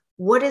steps,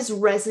 what is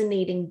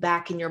resonating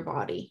back in your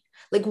body?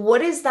 Like,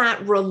 what is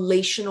that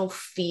relational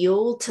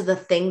feel to the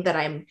thing that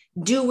I'm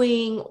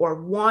doing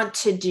or want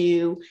to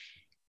do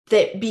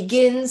that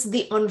begins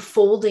the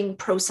unfolding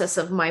process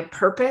of my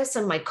purpose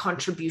and my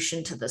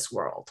contribution to this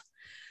world?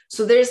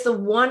 So there's the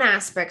one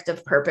aspect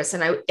of purpose.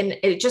 And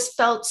it just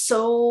felt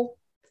so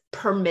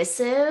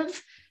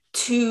permissive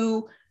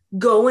to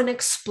go and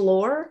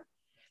explore,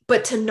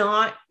 but to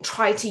not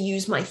try to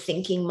use my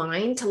thinking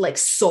mind to like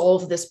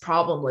solve this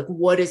problem. Like,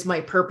 what is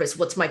my purpose?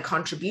 What's my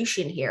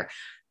contribution here?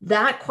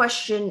 That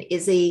question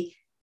is a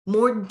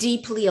more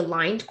deeply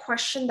aligned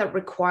question that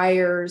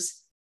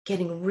requires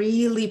getting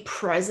really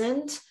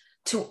present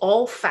to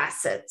all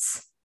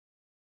facets,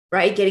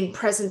 right? Getting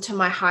present to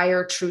my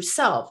higher true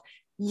self.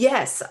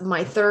 Yes,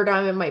 my third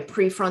eye and my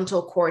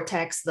prefrontal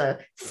cortex, the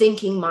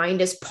thinking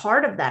mind, is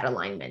part of that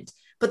alignment.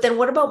 But then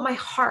what about my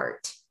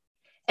heart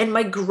and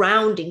my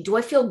grounding? Do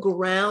I feel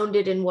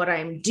grounded in what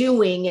I'm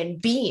doing and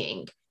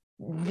being?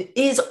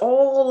 Is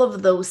all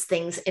of those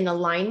things in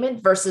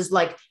alignment versus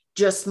like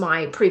just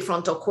my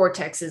prefrontal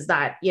cortex? Is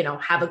that,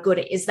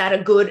 is that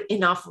a good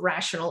enough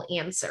rational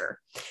answer?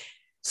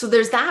 So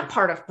there's that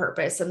part of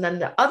purpose. And then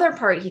the other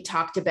part he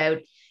talked about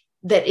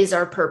that is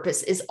our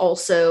purpose is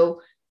also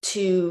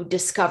to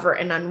discover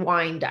and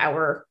unwind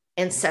our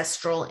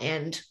ancestral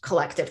and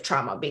collective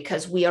trauma,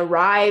 because we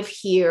arrive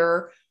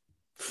here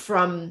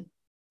from,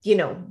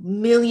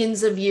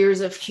 millions of years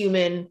of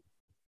human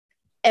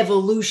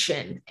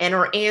evolution, and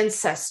our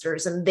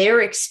ancestors and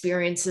their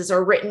experiences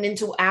are written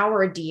into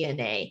our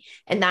DNA.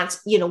 And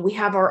that's, we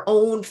have our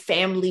own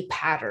family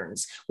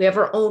patterns. We have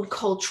our own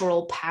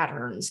cultural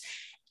patterns.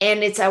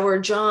 And it's our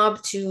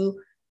job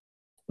to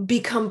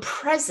become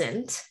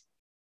present,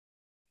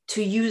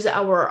 to use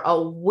our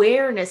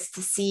awareness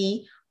to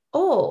see,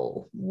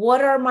 oh,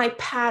 what are my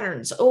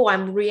patterns? Oh,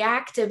 I'm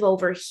reactive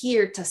over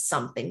here to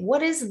something.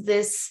 What is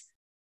this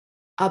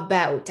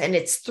about? And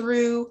it's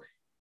through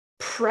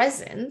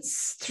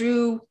presence,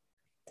 through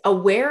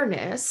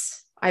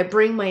awareness, I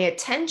bring my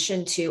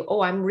attention to,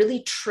 oh, I'm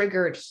really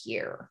triggered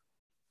here.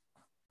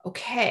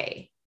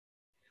 Okay.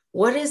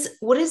 What is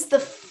the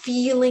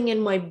feeling in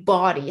my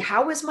body?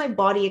 How is my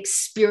body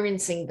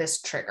experiencing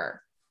this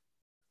trigger?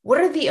 What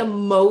are the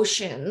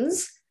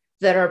emotions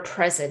that are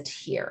present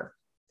here?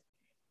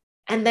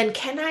 And then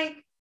can I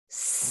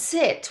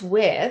sit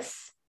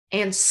with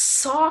and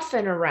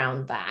soften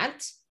around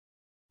that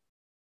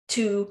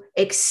to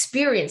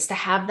experience, to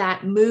have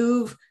that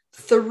move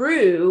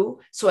through,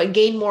 so I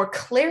gain more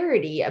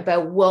clarity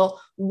about, well,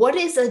 what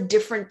is a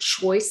different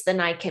choice than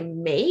I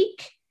can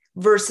make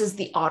versus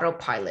the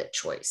autopilot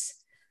choice?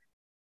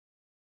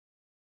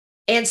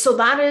 And so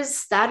that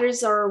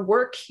is our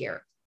work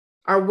here.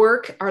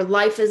 Our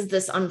life is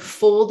this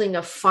unfolding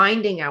of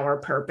finding our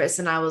purpose.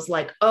 And I was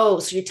like, oh,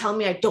 so you're telling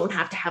me I don't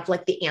have to have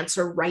like the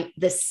answer right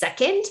this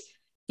second,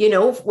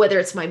 whether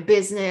it's my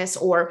business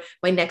or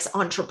my next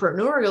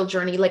entrepreneurial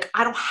journey, like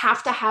I don't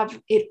have to have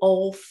it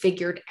all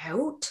figured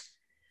out,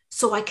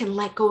 so I can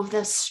let go of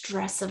the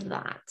stress of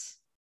that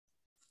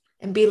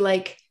and be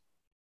like,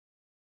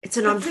 it's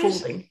an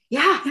unfolding.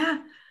 Yeah.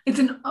 It's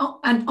an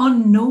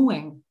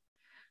unknowing.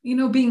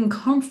 Being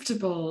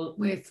comfortable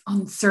with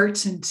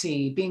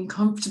uncertainty, being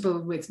comfortable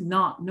with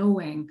not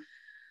knowing,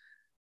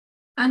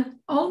 and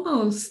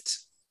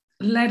almost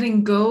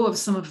letting go of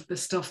some of the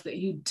stuff that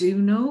you do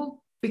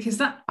know, because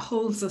that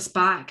holds us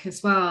back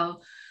as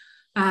well.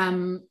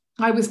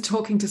 I was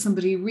talking to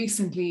somebody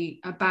recently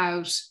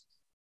about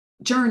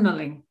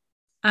journaling,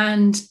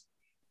 and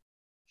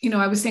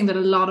I was saying that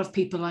a lot of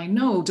people I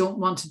know don't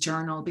want to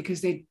journal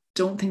because they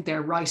don't think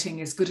their writing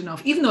is good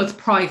enough, even though it's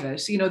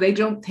private. They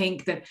don't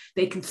think that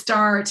they can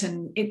start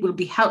and it will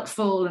be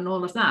helpful and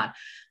all of that.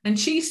 And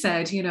she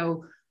said,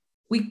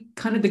 we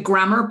kind of, the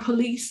grammar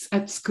police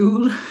at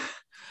school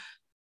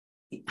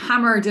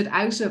hammered it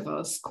out of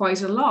us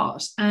quite a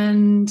lot.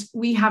 And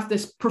we have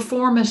this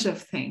performative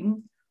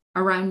thing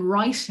around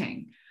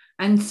writing.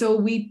 And so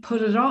we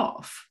put it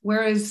off.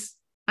 Whereas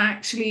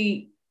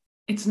actually,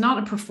 it's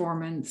not a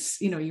performance.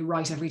 You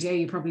write every day.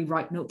 You probably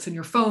write notes on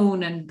your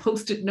phone and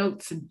Post-it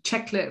notes and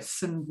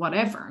checklists and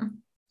whatever.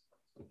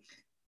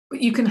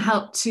 But you can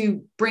help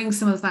to bring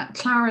some of that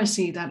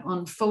clarity, that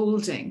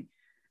unfolding.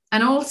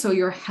 And also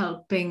you're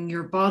helping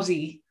your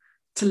body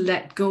to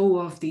let go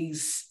of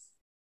these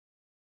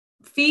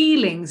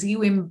feelings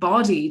you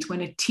embodied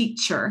when a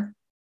teacher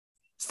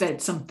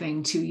said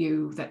something to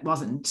you that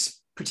wasn't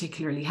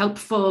particularly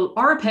helpful,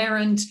 or a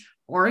parent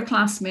or a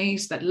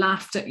classmate that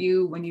laughed at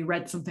you when you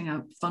read something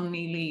out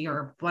funnily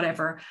or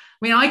whatever. I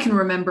mean, I can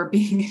remember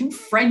being in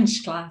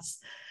French class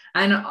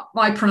and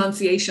my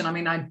pronunciation, I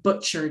mean, I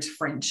butchered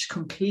French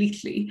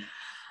completely.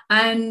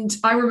 And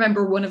I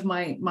remember one of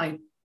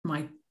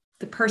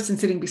the person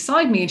sitting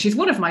beside me, and she's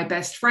one of my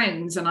best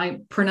friends, and I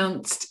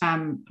pronounced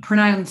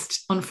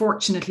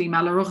unfortunately,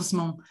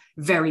 malheureusement,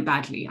 very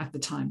badly at the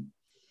time.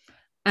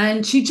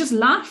 And she just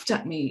laughed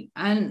at me,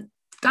 and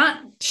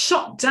that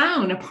shut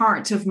down a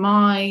part of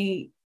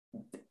my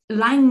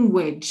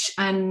language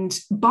and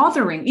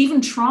bothering,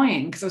 even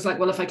trying, because I was like,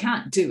 well, if I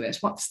can't do it,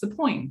 what's the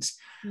point?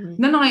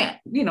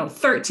 Mm-hmm. Then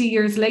 30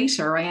 years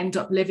later, I end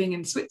up living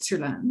in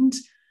Switzerland.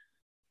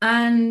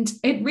 And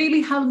it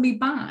really held me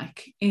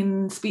back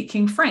in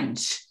speaking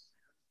French.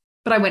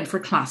 But I went for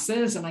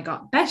classes and I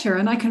got better.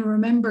 And I can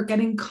remember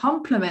getting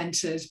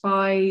complimented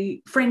by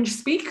French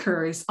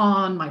speakers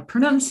on my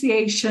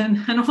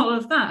pronunciation and all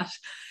of that.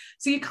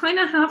 So you kind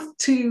of have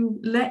to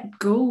let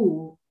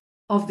go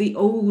of the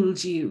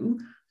old you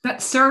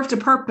that served a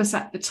purpose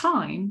at the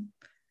time,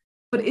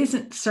 but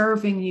isn't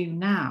serving you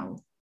now.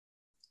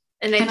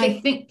 And I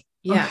think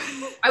yeah,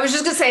 I was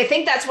just going to say, I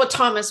think that's what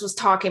Thomas was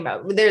talking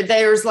about.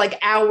 There's like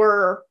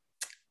our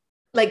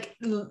like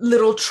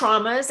little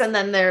traumas, and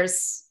then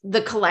there's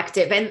the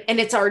collective, and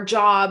it's our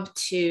job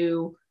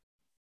to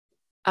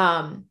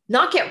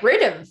not get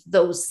rid of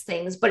those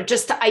things, but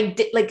just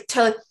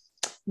to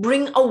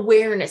bring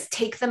awareness,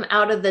 take them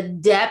out of the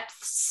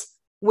depths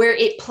where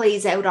it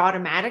plays out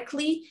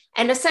automatically,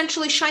 and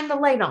essentially shine the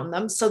light on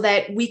them so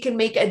that we can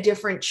make a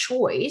different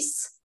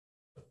choice,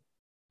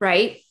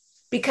 right?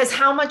 Because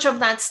how much of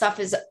that stuff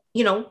is,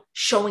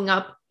 showing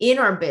up in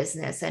our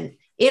business and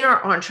in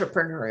our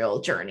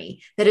entrepreneurial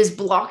journey that is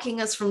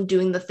blocking us from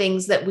doing the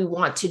things that we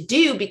want to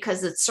do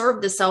because it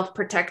served a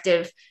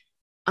self-protective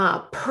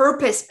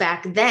purpose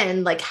back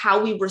then, like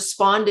how we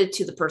responded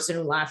to the person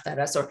who laughed at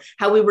us, or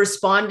how we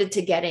responded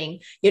to getting,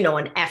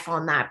 an F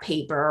on that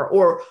paper,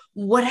 or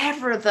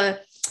whatever the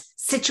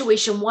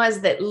situation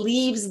was that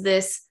leaves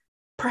this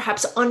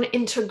perhaps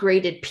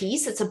unintegrated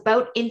piece. It's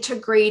about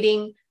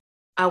integrating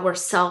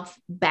ourself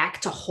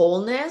back to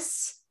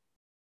wholeness,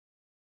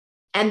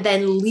 and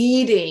then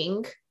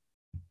leading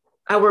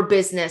our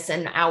business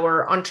and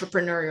our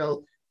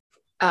entrepreneurial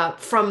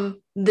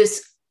from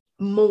this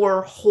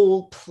more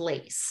whole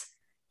place.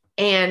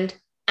 And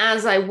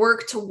as I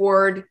work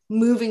toward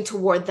moving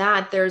toward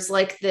that, there's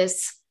like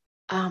this,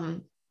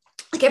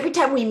 like every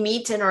time we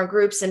meet in our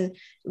groups, and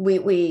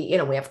we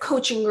have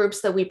coaching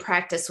groups that we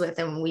practice with,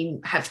 and we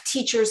have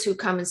teachers who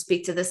come and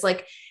speak to this,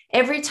 like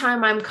every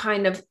time I'm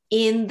kind of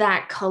in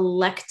that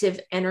collective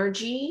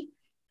energy,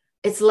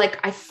 it's like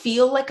I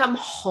feel like I'm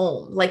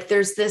home. Like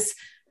there's this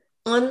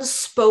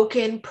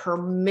unspoken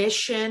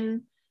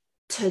permission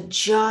to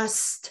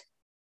just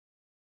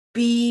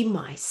be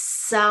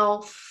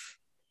myself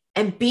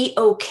and be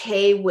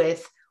okay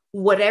with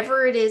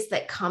whatever it is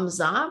that comes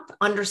up,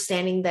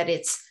 understanding that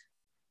it's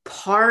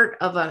part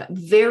of a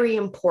very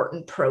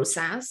important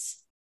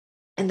process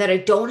and that I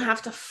don't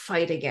have to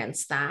fight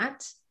against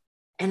that.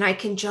 And I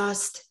can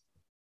just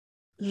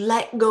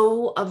let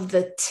go of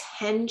the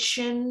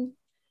tension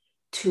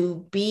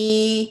to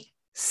be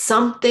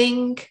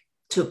something,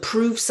 to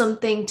prove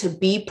something, to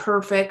be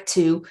perfect,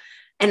 and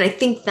I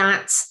think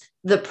that's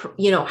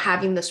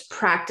having this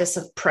practice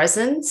of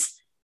presence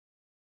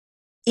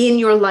in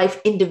your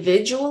life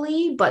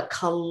individually, but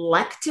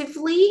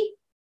collectively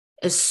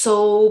is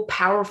so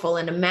powerful.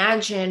 And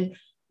imagine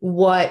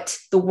what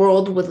the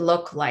world would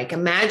look like.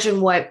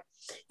 Imagine what,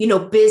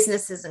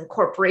 businesses and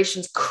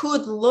corporations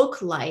could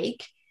look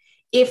like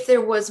if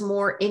there was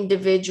more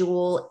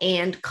individual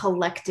and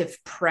collective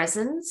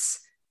presence.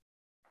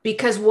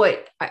 Because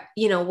what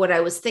I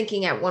was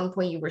thinking at one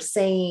point, you were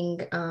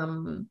saying,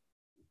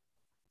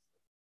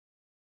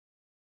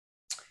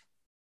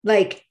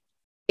 like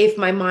if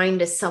my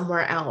mind is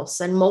somewhere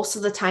else, and most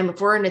of the time, if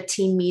we're in a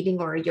team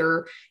meeting or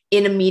you're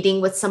in a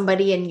meeting with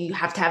somebody and you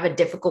have to have a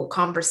difficult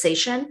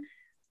conversation,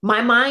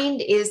 my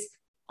mind is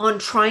on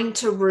trying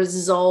to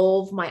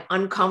resolve my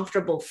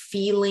uncomfortable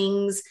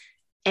feelings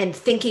and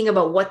thinking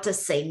about what to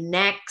say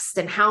next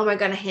and how am I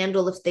going to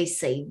handle if they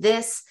say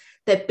this.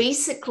 That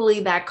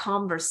basically that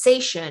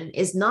conversation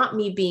is not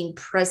me being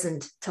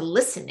present to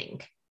listening.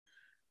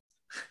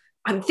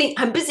 I'm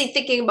busy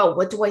thinking about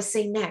what do I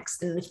say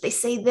next? And if they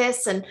say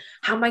this, and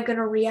how am I going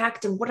to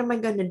react? And what am I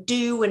going to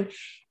do?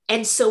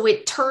 And so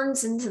it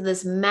turns into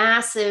this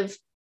massive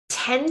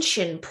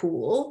tension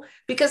pool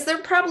because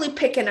they're probably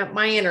picking up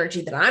my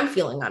energy that I'm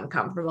feeling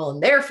uncomfortable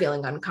and they're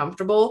feeling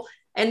uncomfortable.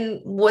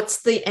 And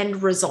what's the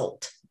end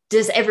result?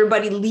 Does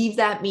everybody leave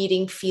that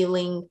meeting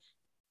feeling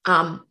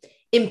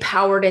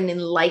empowered and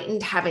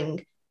enlightened,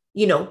 having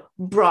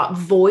brought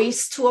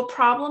voice to a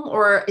problem,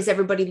 or is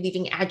everybody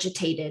leaving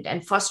agitated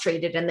and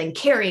frustrated and then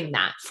carrying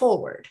that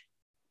forward?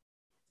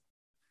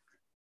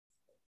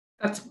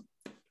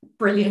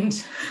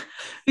 brilliant,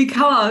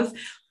 because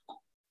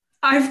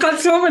I've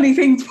got so many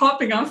things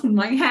popping off in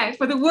my head,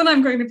 but the one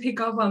I'm going to pick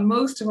up on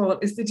most of all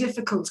is the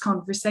difficult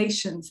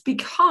conversations,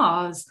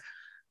 because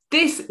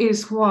this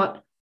is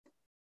what,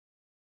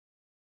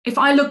 if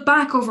I look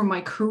back over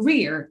my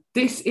career,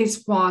 this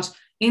is what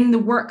in the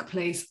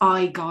workplace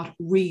I got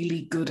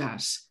really good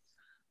at.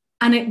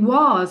 And it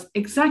was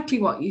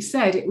exactly what you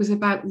said. It was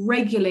about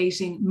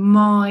regulating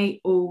my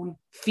own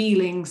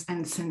feelings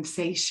and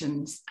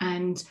sensations.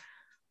 And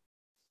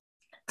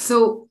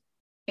so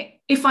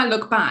if I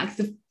look back,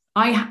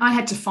 I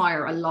had to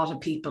fire a lot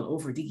of people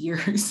over the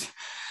years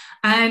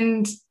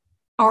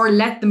or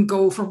let them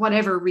go for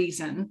whatever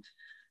reason.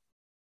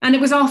 And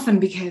it was often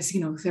because,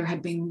 there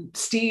had been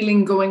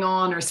stealing going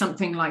on or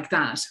something like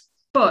that.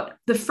 But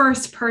the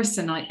first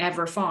person I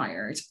ever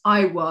fired,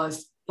 I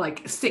was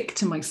like sick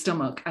to my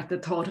stomach at the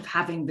thought of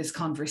having this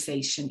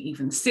conversation,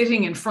 even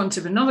sitting in front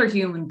of another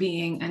human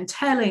being and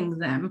telling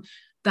them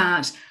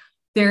that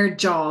their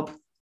job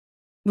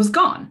was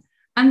gone.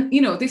 And,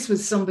 this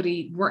was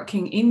somebody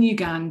working in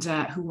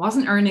Uganda who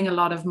wasn't earning a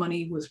lot of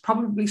money, was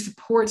probably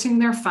supporting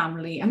their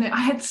family. And I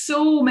had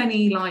so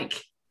many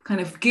kind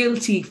of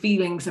guilty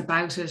feelings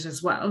about it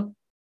as well.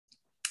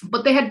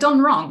 But they had done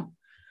wrong.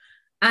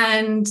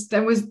 And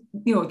there was,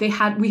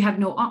 we had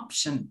no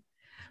option.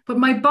 But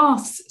my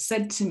boss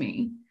said to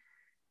me,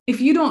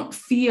 if you don't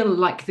feel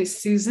like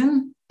this,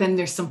 Susan, then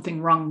there's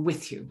something wrong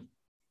with you.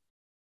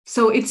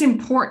 So it's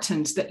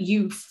important that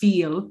you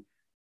feel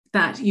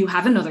that you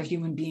have another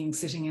human being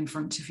sitting in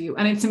front of you.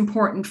 And it's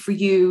important for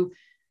you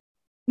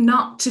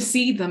not to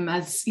see them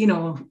as,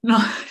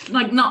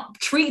 not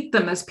treat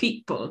them as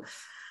people.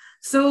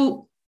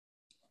 So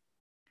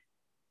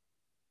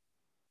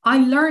I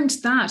learned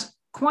that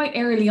quite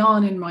early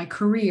on in my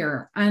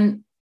career.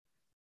 And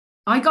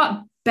I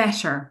got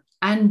better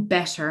and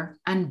better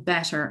and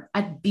better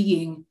at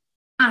being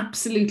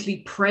absolutely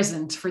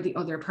present for the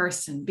other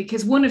person.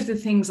 Because one of the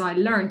things I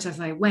learned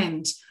as I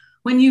went,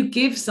 when you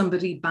give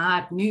somebody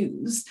bad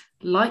news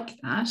like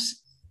that,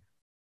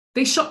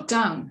 they shut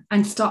down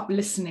and stop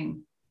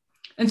listening.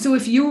 And so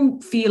if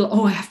you feel,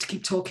 I have to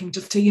keep talking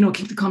just to,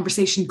 keep the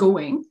conversation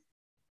going,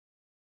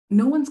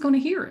 no one's going to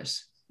hear it.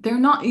 They're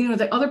not,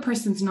 the other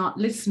person's not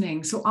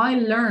listening. So I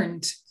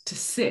learned to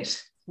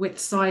sit with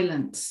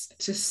silence,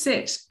 to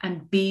sit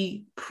and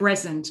be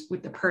present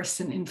with the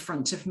person in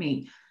front of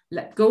me.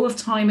 Let go of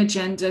time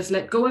agendas,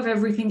 let go of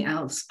everything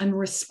else, and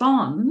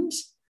respond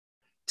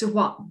to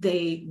what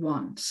they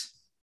want.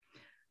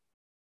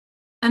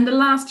 And the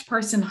last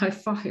person I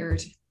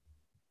fired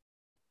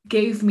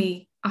gave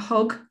me a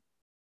hug,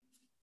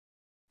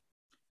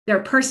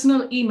 their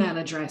personal email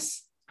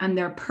address, and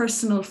their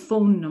personal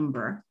phone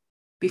number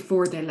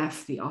before they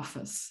left the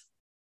office.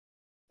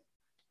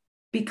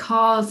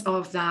 Because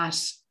of that,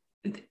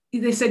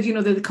 they said,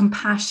 the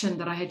compassion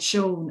that I had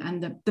shown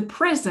and the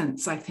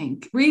presence, I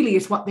think, really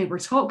is what they were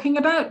talking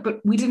about,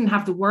 but we didn't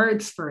have the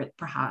words for it,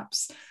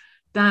 perhaps,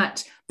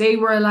 that they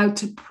were allowed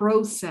to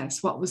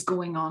process what was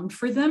going on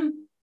for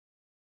them.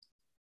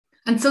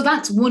 And so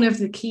that's one of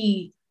the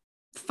key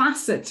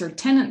facets or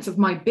tenets of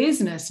my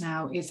business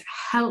now, is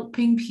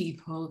helping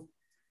people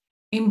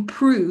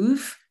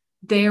improve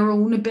their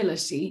own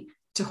ability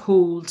to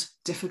hold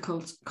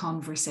difficult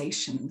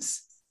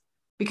conversations.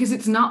 Because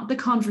it's not the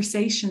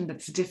conversation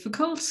that's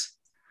difficult.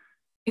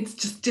 It's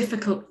just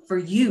difficult for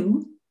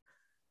you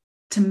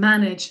to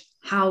manage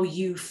how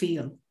you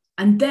feel.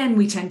 And then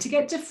we tend to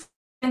get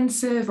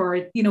defensive, or,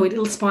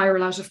 it'll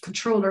spiral out of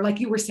control. Or like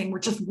you were saying, we're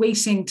just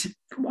waiting to,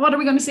 what are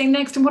we going to say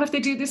next? And what if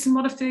they do this? And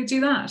what if they do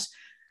that?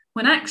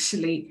 When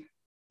actually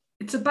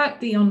it's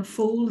about the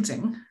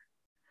unfolding.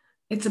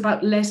 It's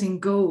about letting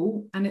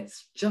go. And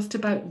it's just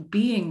about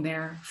being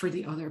there for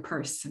the other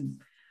person.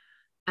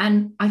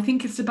 And I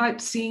think it's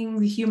about seeing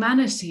the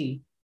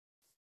humanity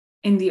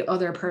in the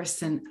other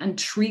person and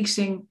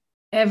treating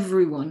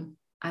everyone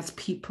as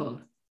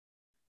people.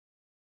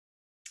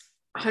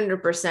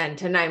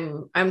 100%.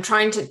 And I'm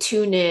trying to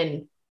tune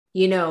in,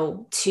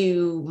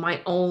 to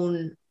my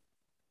own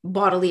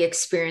bodily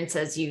experience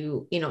as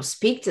you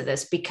speak to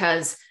this,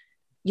 because,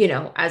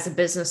 as a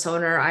business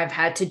owner, I've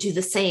had to do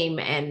the same.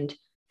 And,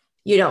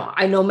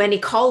 I know many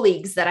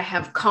colleagues that I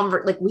have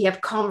we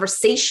have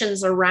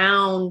conversations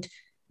around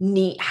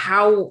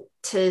how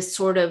to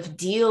sort of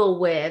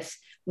deal with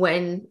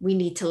when we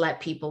need to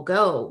let people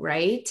go,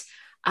 right?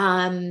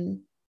 And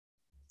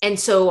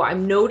so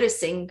I'm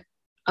noticing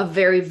a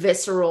very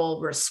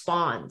visceral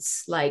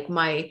response, like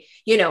my,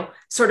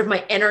 sort of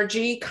my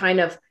energy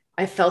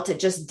I felt it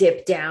just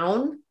dip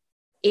down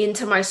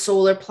into my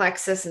solar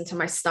plexus, into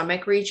my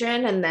stomach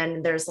region. And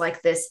then there's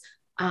like this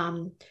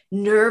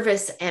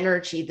nervous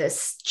energy,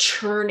 this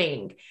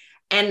churning.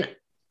 And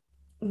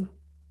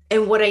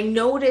what I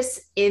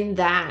notice in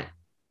that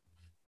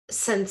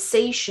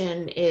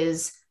sensation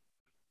is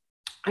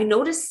I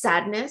notice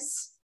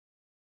sadness,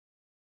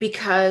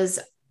 because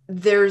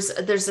there's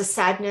a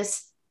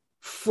sadness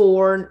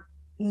for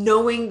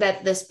knowing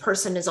that this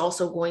person is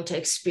also going to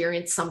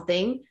experience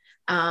something,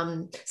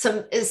 some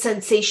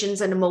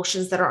sensations and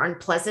emotions that are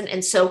unpleasant.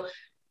 And so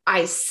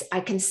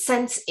I can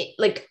sense it,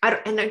 like,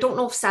 and I don't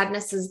know if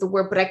sadness is the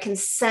word, but I can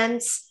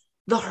sense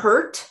the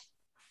hurt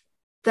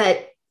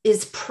that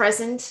is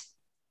present,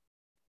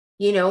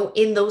 in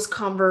those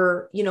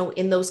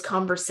in those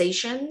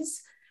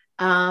conversations.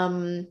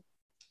 And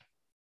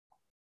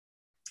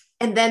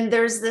then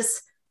there's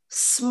this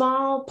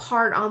small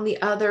part on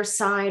the other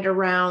side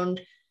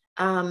around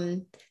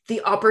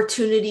the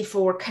opportunity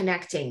for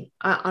connecting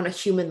on a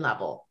human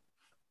level.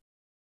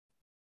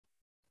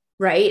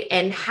 Right.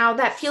 And how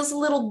that feels a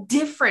little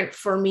different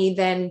for me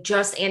than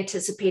just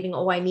anticipating,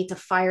 oh, I need to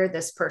fire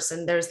this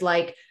person. There's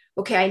like,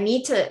 okay, I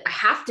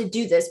have to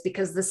do this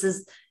because this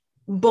is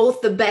both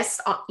the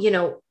best,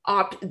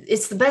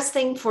 it's the best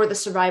thing for the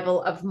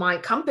survival of my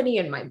company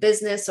and my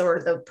business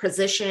or the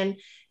position.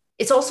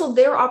 It's also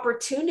their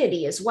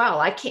opportunity as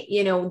well. I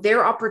can't,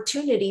 their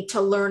opportunity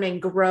to learn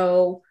and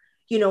grow,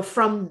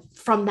 from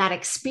that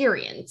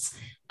experience.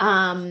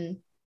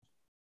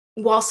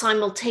 While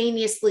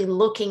simultaneously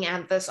looking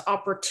at this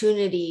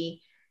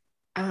opportunity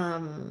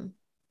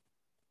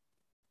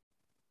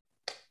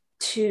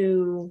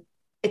to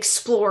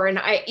explore. And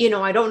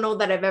I don't know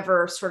that I've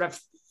ever sort of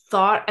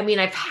thought,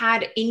 I've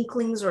had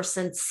inklings or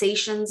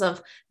sensations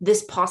of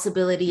this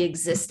possibility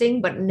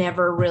existing, but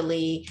never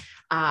really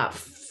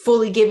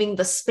fully giving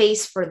the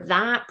space for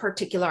that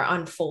particular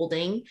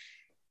unfolding,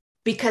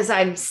 because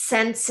I'm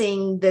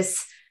sensing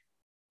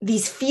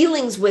these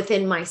feelings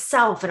within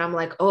myself. And I'm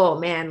like, oh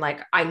man,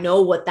 like I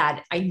know what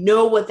that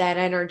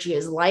energy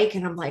is like.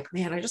 And I'm like,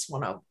 man, I just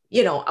want to,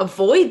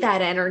 avoid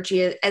that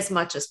energy as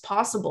much as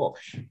possible.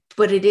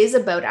 But it is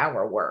about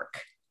our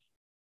work.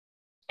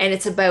 And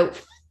it's about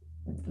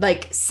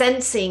like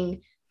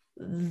sensing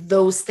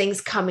those things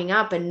coming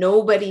up. And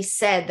nobody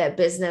said that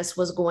business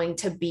was going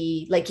to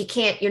be like,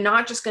 you're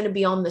not just going to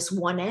be on this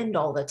one end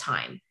all the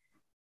time.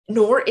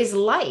 Nor is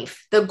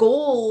life. The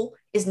goal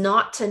is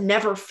not to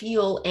never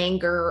feel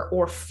anger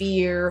or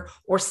fear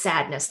or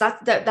sadness.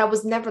 That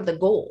was never the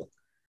goal,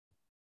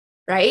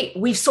 right?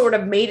 We've sort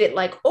of made it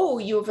like, oh,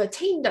 you've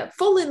attained a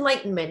full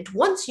enlightenment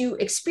once you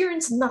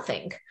experience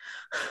nothing.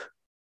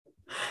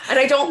 And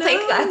I don't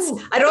think that's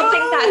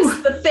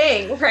the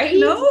thing, right?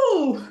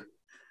 No,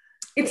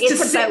 it's to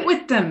sit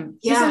with them,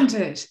 isn't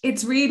it?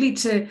 It's really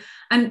to,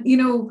 and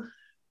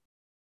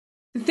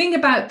the thing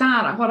about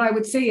that, what I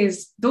would say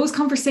is those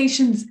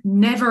conversations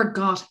never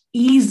got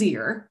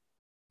easier.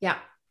 Yeah.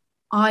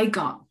 I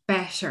got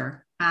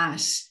better at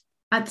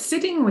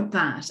sitting with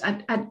that,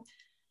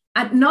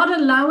 at not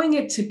allowing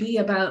it to be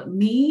about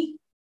me,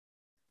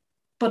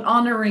 but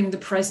honoring the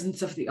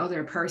presence of the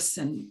other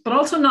person, but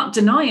also not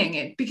denying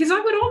it, because I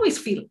would always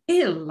feel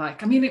ill.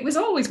 Like, it was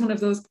always one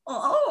of those,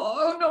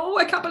 oh no,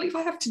 I can't believe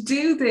I have to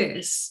do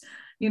this,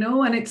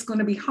 and it's going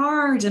to be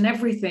hard and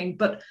everything.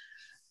 But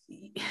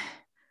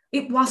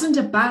it wasn't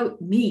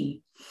about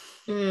me.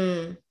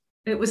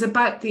 It was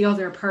about the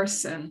other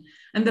person.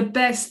 And the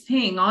best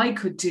thing I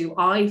could do,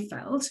 I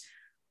felt,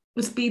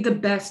 was be the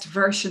best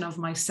version of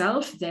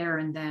myself there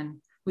and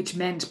then, which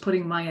meant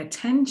putting my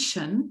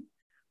attention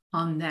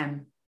on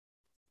them.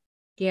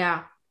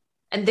 Yeah.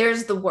 And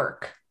there's the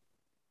work.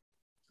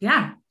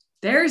 Yeah,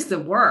 there's the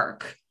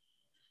work.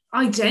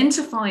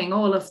 Identifying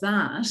all of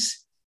that.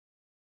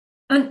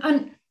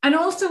 And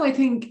also, I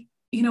think,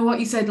 what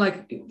you said,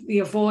 like the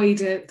avoid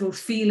those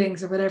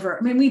feelings or whatever.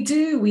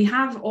 we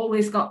have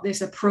always got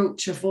this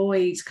approach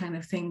avoid kind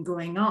of thing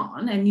going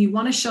on, and you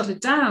want to shut it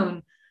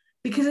down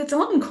because it's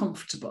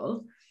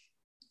uncomfortable,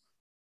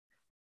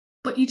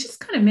 but you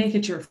just kind of make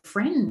it your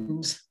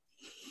friend.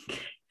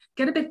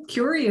 Get a bit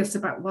curious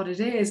about what it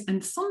is.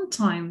 And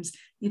sometimes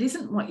it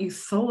isn't what you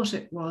thought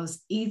it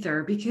was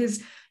either,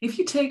 because if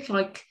you take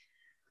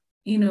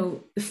the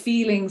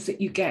feelings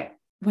that you get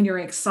when you're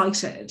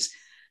excited,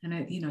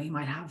 and you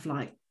might have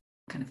like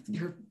kind of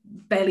your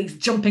belly's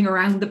jumping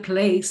around the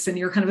place and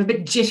you're kind of a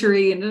bit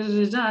jittery and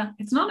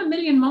it's not a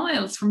million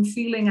miles from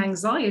feeling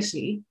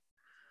anxiety.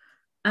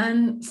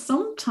 And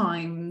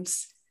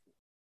sometimes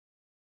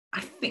I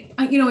think,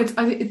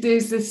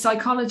 there's this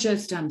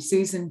psychologist,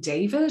 Susan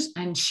David,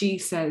 and she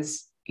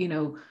says,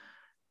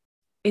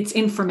 it's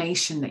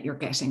information that you're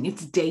getting,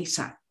 it's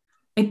data.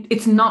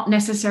 It's not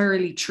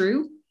necessarily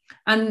true.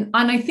 And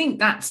I think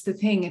that's the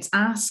thing. It's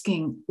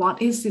asking,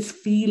 what is this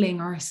feeling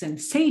or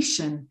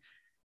sensation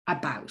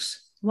about?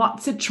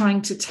 What's it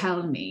trying to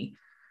tell me?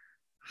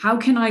 How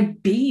can I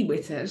be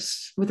with it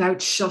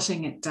without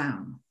shutting it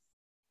down?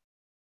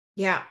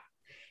 Yeah.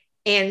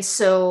 And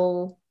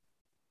so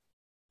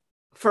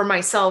for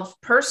myself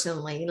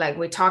personally, like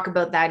we talk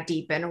about that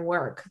deep inner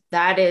work,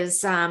 that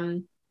is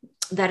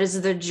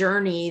the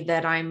journey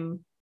that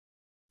I'm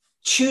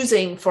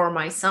choosing for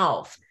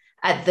myself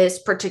at this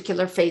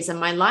particular phase in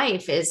my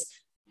life. Is,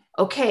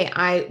 okay,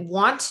 I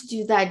want to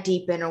do that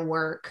deep inner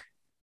work,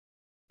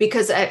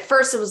 because at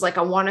first it was like,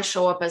 I want to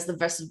show up as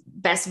the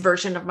best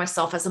version of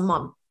myself as a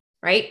mom,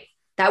 right?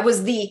 That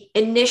was the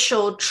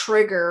initial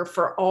trigger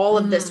for all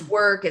of this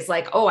work, is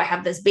like, oh, I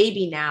have this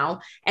baby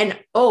now. And,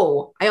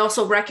 oh, I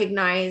also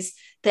recognize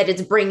that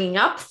it's bringing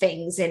up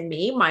things in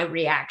me, my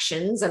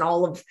reactions and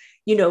all of,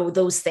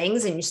 those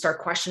things. And you start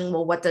questioning,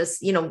 well, what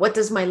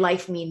does my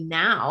life mean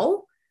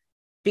now?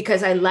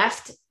 Because I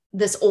left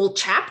this old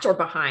chapter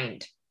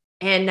behind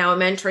and now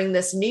I'm entering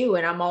this new,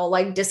 and I'm all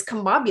like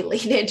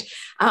discombobulated.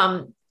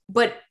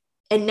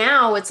 And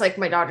now it's like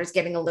my daughter's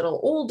getting a little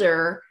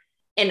older.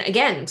 And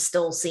again, I'm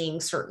still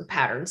seeing certain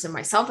patterns in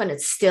myself, and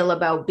it's still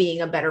about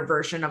being a better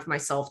version of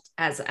myself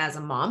as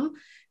a mom.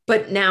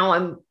 But now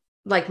I'm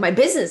like, my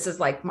business is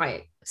like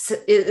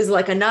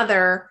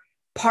another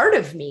part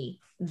of me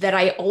that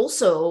I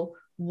also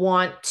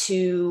want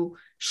to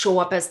show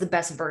up as the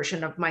best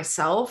version of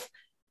myself,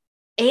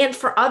 and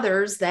for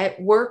others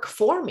that work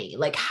for me.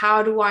 Like,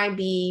 how do I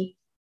be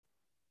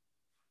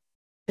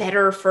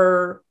better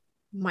for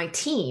my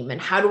team? And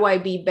how do I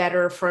be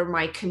better for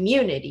my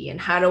community?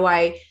 And how do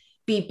I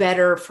be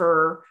better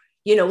for,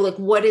 like,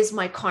 what is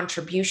my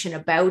contribution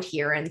about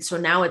here? And so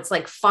now it's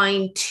like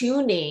fine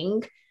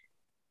tuning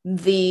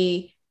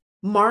the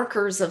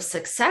markers of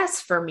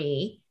success for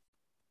me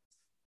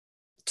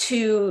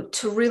to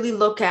really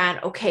look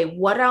at, okay,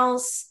 what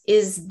else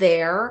is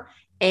there?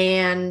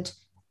 And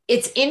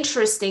it's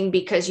interesting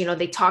because,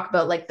 they talk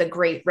about like the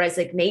great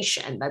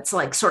resignation that's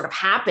like sort of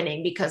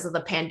happening because of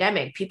the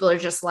pandemic. People are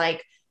just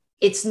like,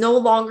 it's no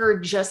longer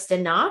just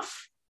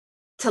enough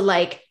to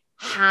like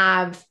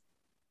have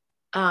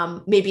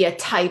maybe a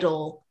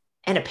title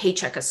and a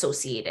paycheck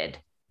associated,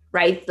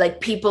 right?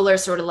 Like people are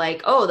sort of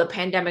like, oh, the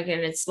pandemic,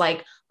 and it's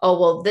like, oh,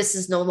 well,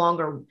 it's no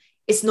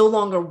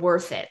longer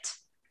worth it.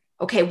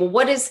 Okay, well,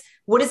 what is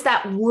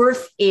that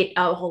worth it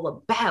all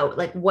about?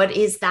 Like, what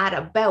is that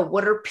about?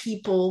 What are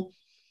people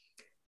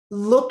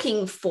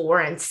looking for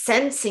and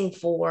sensing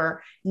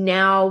for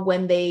now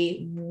when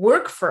they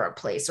work for a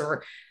place?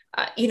 Or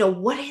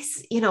what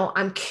is,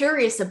 I'm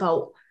curious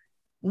about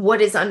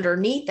what is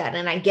underneath that.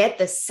 And I get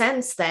the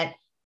sense that,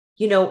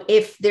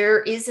 if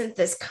there isn't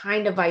this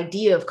kind of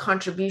idea of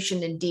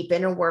contribution and deep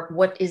inner work,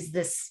 what is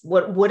this?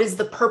 What is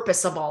the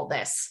purpose of all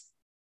this?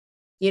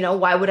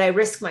 Why would I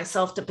risk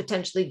myself to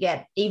potentially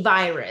get a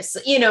virus?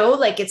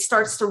 Like it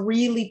starts to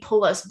really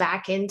pull us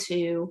back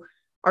into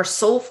our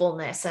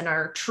soulfulness and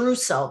our true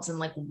selves. And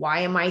like, why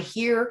am I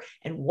here?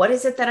 And what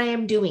is it that I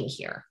am doing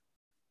here?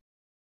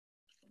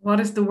 What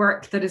is the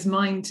work that is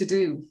mine to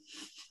do?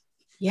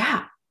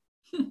 Yeah.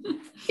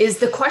 Is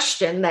the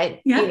question that,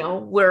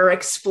 we're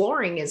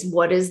exploring is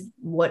I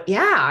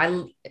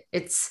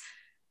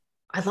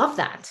love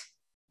that.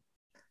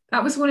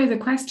 That was one of the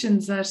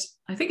questions that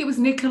I think it was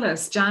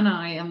Nicholas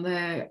Janai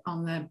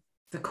on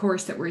the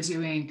course that we're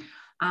doing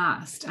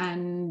asked.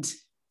 And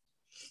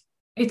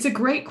it's a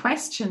great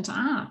question to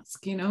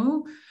ask,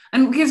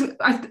 and because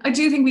I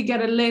do think we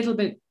get a little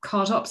bit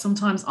caught up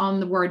sometimes on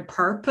the word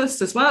purpose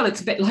as well.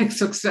 It's a bit like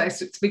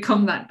success. It's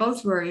become that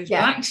buzzword.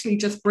 Yeah. But actually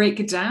just break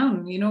it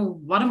down.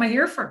 What am I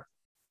here for?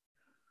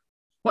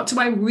 What do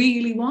I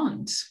really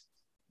want?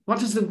 What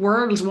does the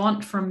world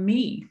want from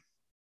me?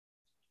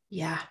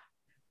 Yeah.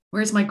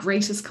 Where's my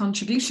greatest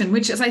contribution?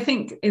 Which is, I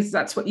think,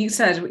 that's what you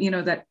said,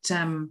 that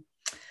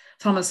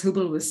Thomas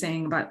Hubel was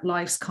saying about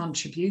life's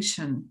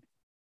contribution.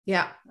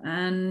 Yeah.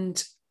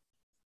 And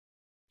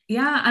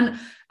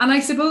I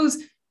suppose,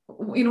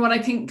 what I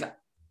think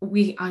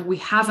we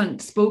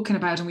haven't spoken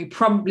about, and we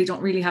probably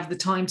don't really have the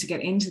time to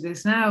get into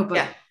this now,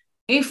 but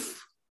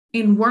if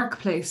in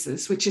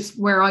workplaces, which is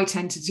where I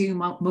tend to do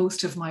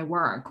most of my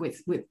work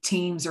with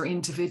teams or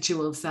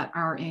individuals that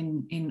are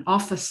in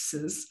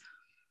offices,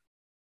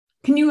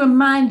 can you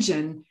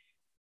imagine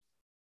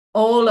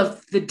all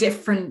of the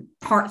different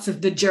parts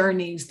of the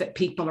journeys that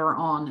people are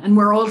on, and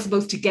we're all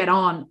supposed to get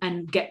on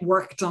and get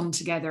work done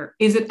together?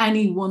 Is it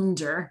any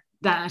wonder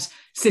that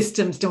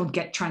systems don't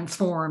get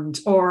transformed,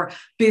 or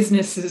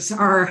businesses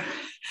are,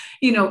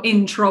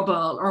 in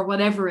trouble, or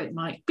whatever it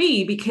might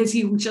be? Because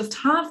you just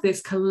have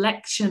this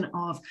collection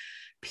of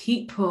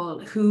people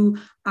who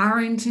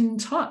aren't in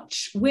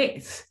touch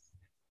with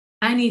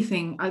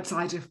anything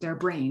outside of their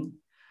brain.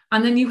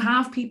 And then you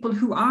have people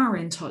who are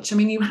in touch. I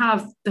mean, you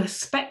have the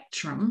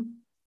spectrum,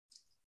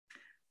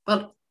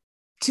 but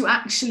to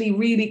actually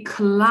really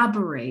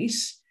collaborate,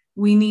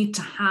 we need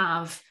to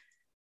have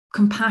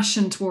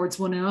compassion towards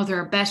one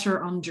another,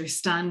 better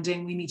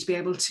understanding. We need to be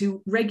able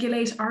to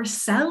regulate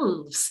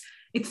ourselves.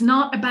 It's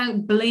not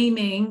about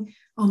blaming,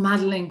 oh,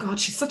 Madeline, God,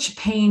 she's such a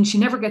pain. She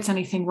never gets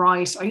anything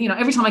right. Or,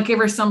 every time I give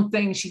her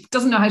something, she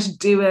doesn't know how to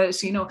do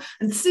it,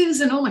 And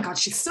Susan, oh my God,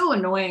 she's so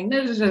annoying.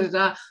 Da, da, da,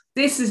 da.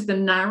 This is the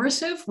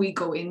narrative we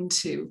go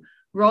into,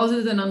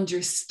 rather than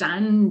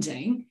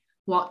understanding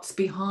what's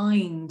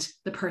behind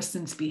the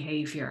person's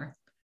behavior,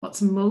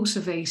 what's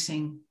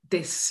motivating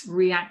this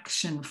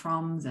reaction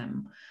from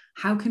them.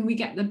 How can we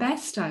get the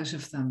best out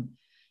of them?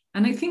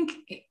 And I think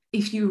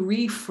if you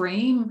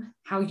reframe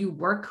how you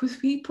work with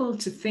people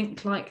to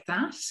think like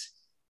that,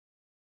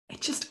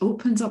 it just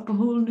opens up a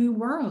whole new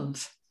world.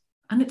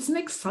 And it's an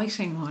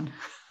exciting one.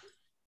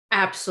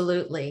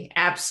 Absolutely.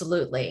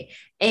 Absolutely.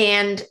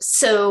 And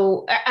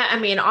so, I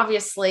mean,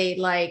 obviously,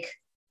 like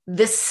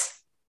this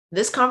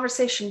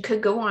conversation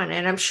could go on,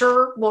 and I'm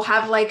sure we'll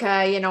have like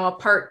a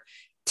part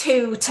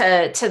to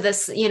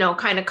this,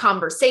 kind of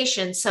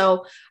conversation.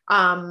 So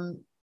I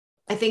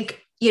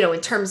think,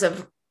 in terms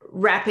of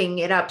wrapping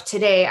it up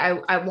today,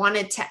 I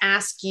wanted to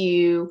ask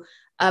you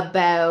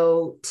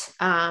about,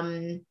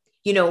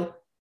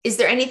 is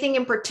there anything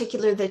in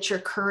particular that you're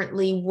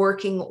currently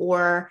working,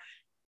 or,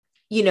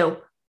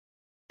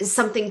 is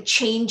something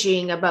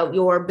changing about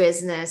your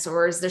business,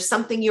 or is there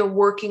something you're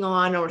working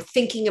on or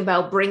thinking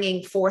about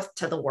bringing forth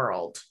to the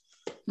world?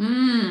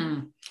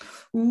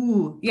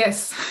 Ooh,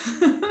 yes.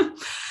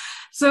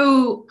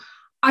 So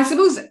I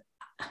suppose,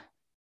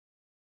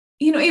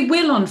 it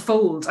will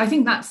unfold. I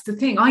think that's the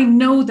thing. I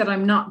know that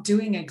I'm not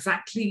doing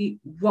exactly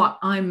what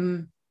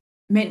I'm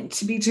meant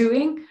to be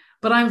doing,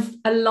 but I've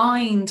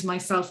aligned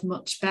myself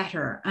much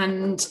better.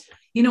 And,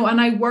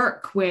 and I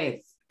work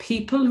with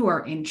people who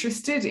are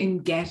interested in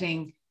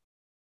getting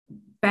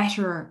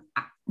better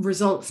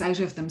results out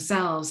of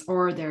themselves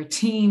or their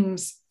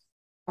teams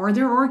or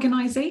their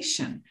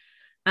organization.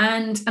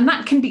 And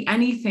that can be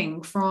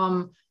anything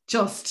from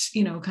just,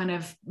 kind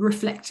of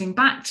reflecting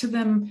back to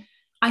them.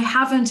 I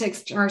haven't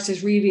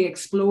started really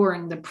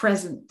exploring the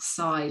present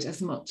side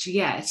as much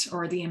yet,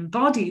 or the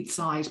embodied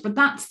side, but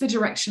that's the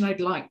direction I'd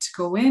like to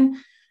go in.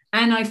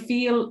 And I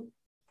feel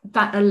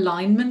that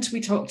alignment we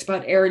talked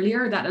about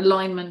earlier, that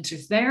alignment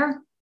is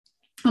there.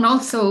 And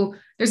also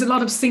there's a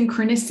lot of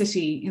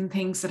synchronicity in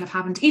things that have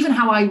happened, even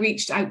how I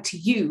reached out to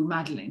you,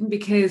 Madeleine,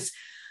 because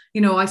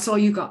I saw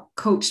you got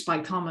coached by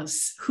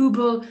Thomas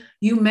Hubel.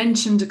 You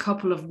mentioned a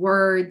couple of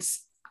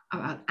words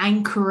about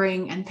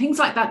anchoring and things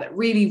like that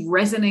really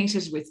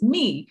resonated with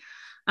me,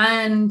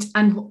 and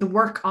the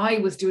work I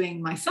was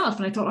doing myself.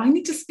 And I thought, I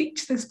need to speak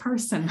to this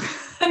person.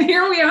 And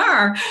here we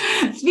are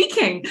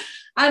speaking.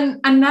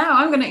 And now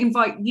I'm going to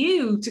invite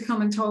you to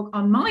come and talk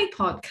on my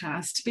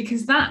podcast,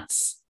 because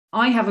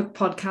I have a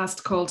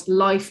podcast called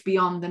Life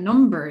Beyond the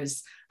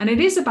Numbers. And it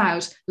is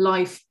about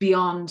life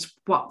beyond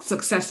what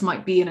success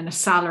might be in a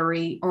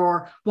salary,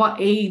 or what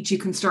age you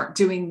can start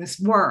doing this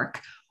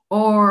work,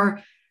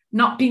 or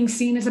not being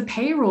seen as a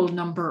payroll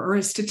number or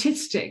a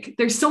statistic.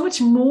 There's so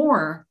much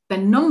more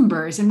than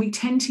numbers, and we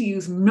tend to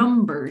use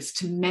numbers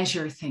to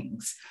measure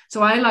things.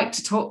 So I like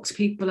to talk to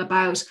people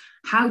about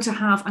how to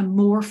have a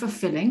more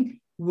fulfilling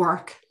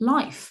work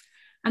life.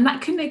 And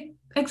that can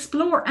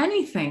explore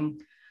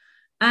anything.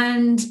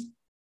 And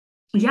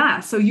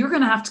yeah, so you're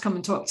going to have to come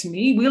and talk to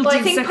me. We'll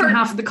do the second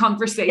half of the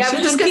conversation. Yeah, I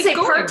was just going to say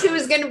part 2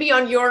 is going to be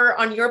on your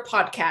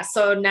podcast.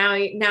 So now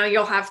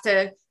you'll have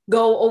to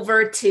go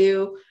over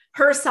to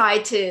her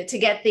side to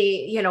get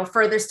the,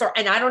 further story.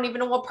 And I don't even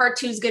know what part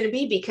 2 is going to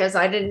be, because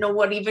I didn't know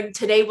what even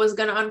today was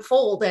going to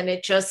unfold, and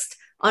it just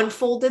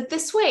unfolded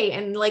this way.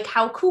 And like,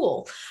 how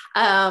cool.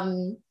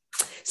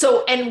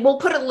 So, and we'll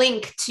put a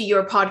link to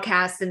your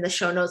podcast in the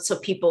show notes so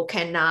people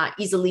can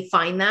easily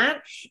find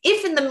that.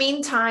 If in the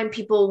meantime,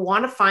 people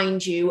want to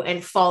find you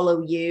and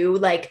follow you,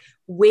 like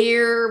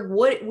where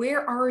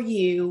are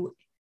you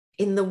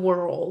in the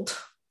world?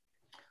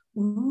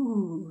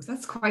 Ooh,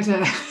 that's quite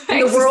an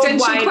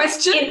existential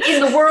question.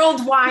 In the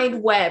World Wide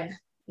Web,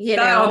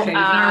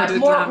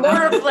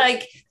 more of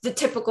like the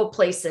typical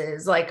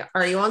places. Like,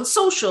 are you on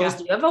socials?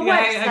 Do you have a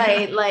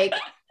website? Yeah. Like,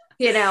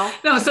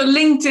 No, so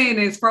LinkedIn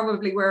is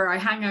probably where I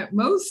hang out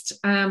most.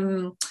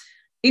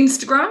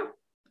 Instagram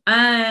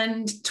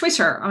and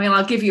Twitter. I mean,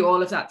 I'll give you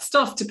all of that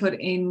stuff to put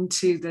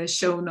into the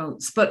show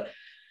notes. But,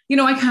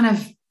 I kind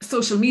of,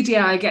 social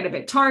media, I get a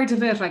bit tired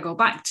of it. I go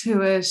back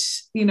to it.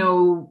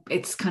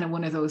 It's kind of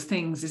one of those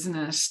things, isn't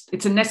it?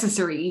 It's a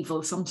necessary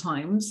evil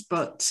sometimes,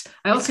 but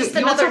I also, it's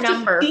just another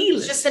number.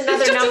 It's just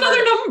another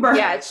number.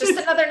 Yeah, it's just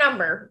another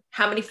number.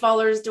 How many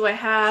followers do I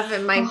have?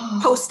 Am I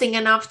posting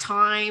enough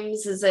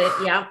times? Is it?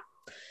 Yeah,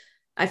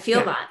 I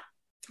feel that.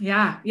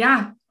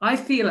 Yeah, I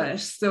feel it.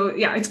 So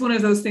yeah, it's one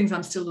of those things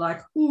I'm still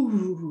like,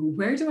 ooh,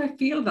 where do I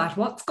feel that?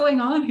 What's going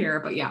on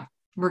here? But yeah,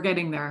 we're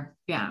getting there.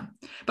 Yeah.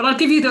 But I'll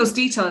give you those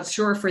details,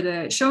 sure, for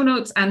the show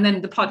notes. And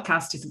then the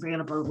podcast is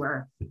available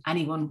where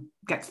anyone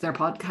gets their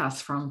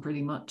podcast from,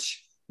 pretty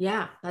much.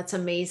 Yeah, that's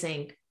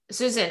amazing.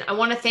 Susan, I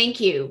want to thank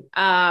you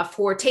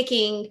for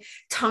taking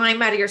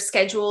time out of your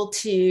schedule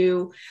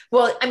to,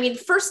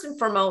 first and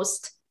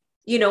foremost,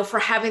 for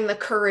having the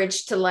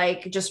courage to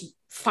like just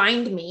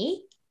find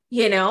me,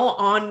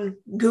 on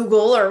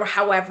Google or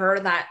however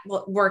that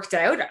worked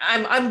out.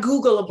 I'm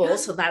Googleable.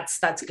 So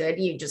that's good.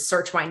 You just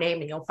search my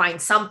name and you'll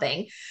find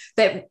something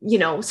that,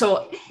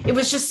 so it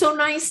was just so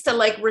nice to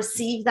like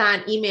receive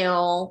that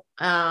email,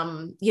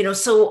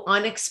 so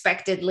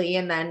unexpectedly,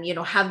 and then,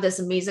 have this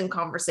amazing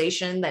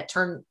conversation that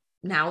turned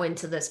now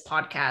into this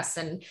podcast.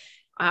 And,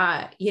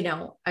 I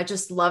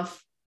just love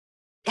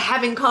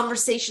having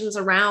conversations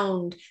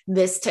around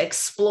this to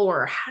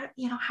explore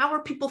how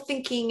are people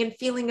thinking and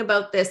feeling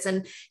about this,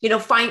 and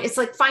it's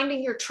like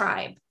finding your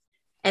tribe.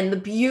 And the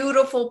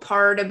beautiful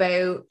part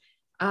about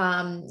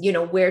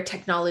where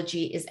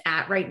technology is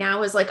at right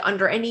now is like,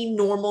 under any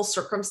normal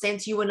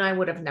circumstance, you and I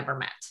would have never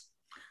met.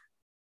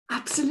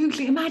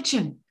 Absolutely.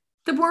 Imagine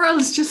the world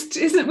just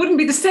wouldn't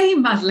be the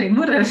same, Madeleine,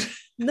 would it?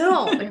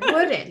 No, it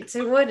wouldn't.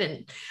 It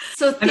wouldn't.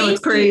 So I know it's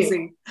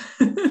crazy.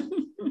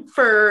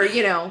 For,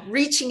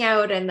 reaching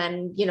out and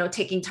then,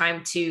 taking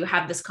time to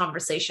have this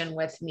conversation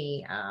with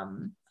me.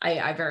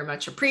 I very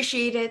much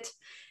appreciate it.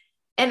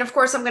 And of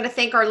course, I'm going to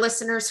thank our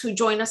listeners who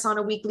join us on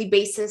a weekly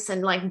basis,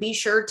 and be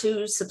sure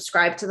to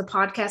subscribe to the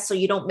podcast so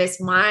you don't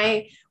miss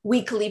my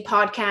weekly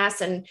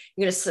podcast, and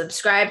you're going to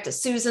subscribe to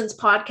Susan's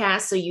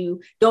podcast so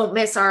you don't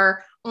miss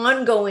our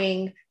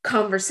ongoing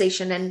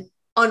conversation and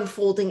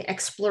unfolding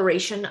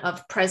exploration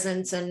of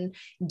presence and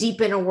deep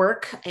inner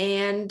work.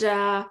 And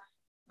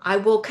we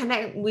will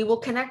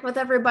connect with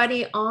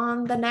everybody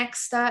on the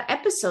next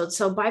episode.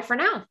 So bye for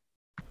now.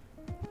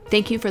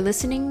 Thank you for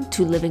listening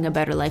to Living a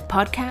Better Life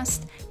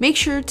podcast. Make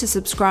sure to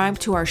subscribe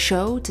to our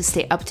show to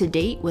stay up to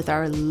date with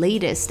our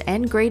latest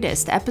and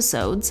greatest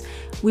episodes.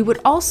 We would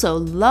also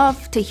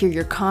love to hear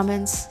your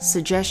comments,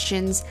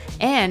 suggestions,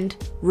 and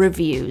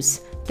reviews.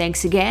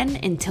 Thanks again.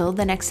 Until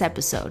the next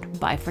episode.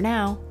 Bye for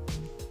now.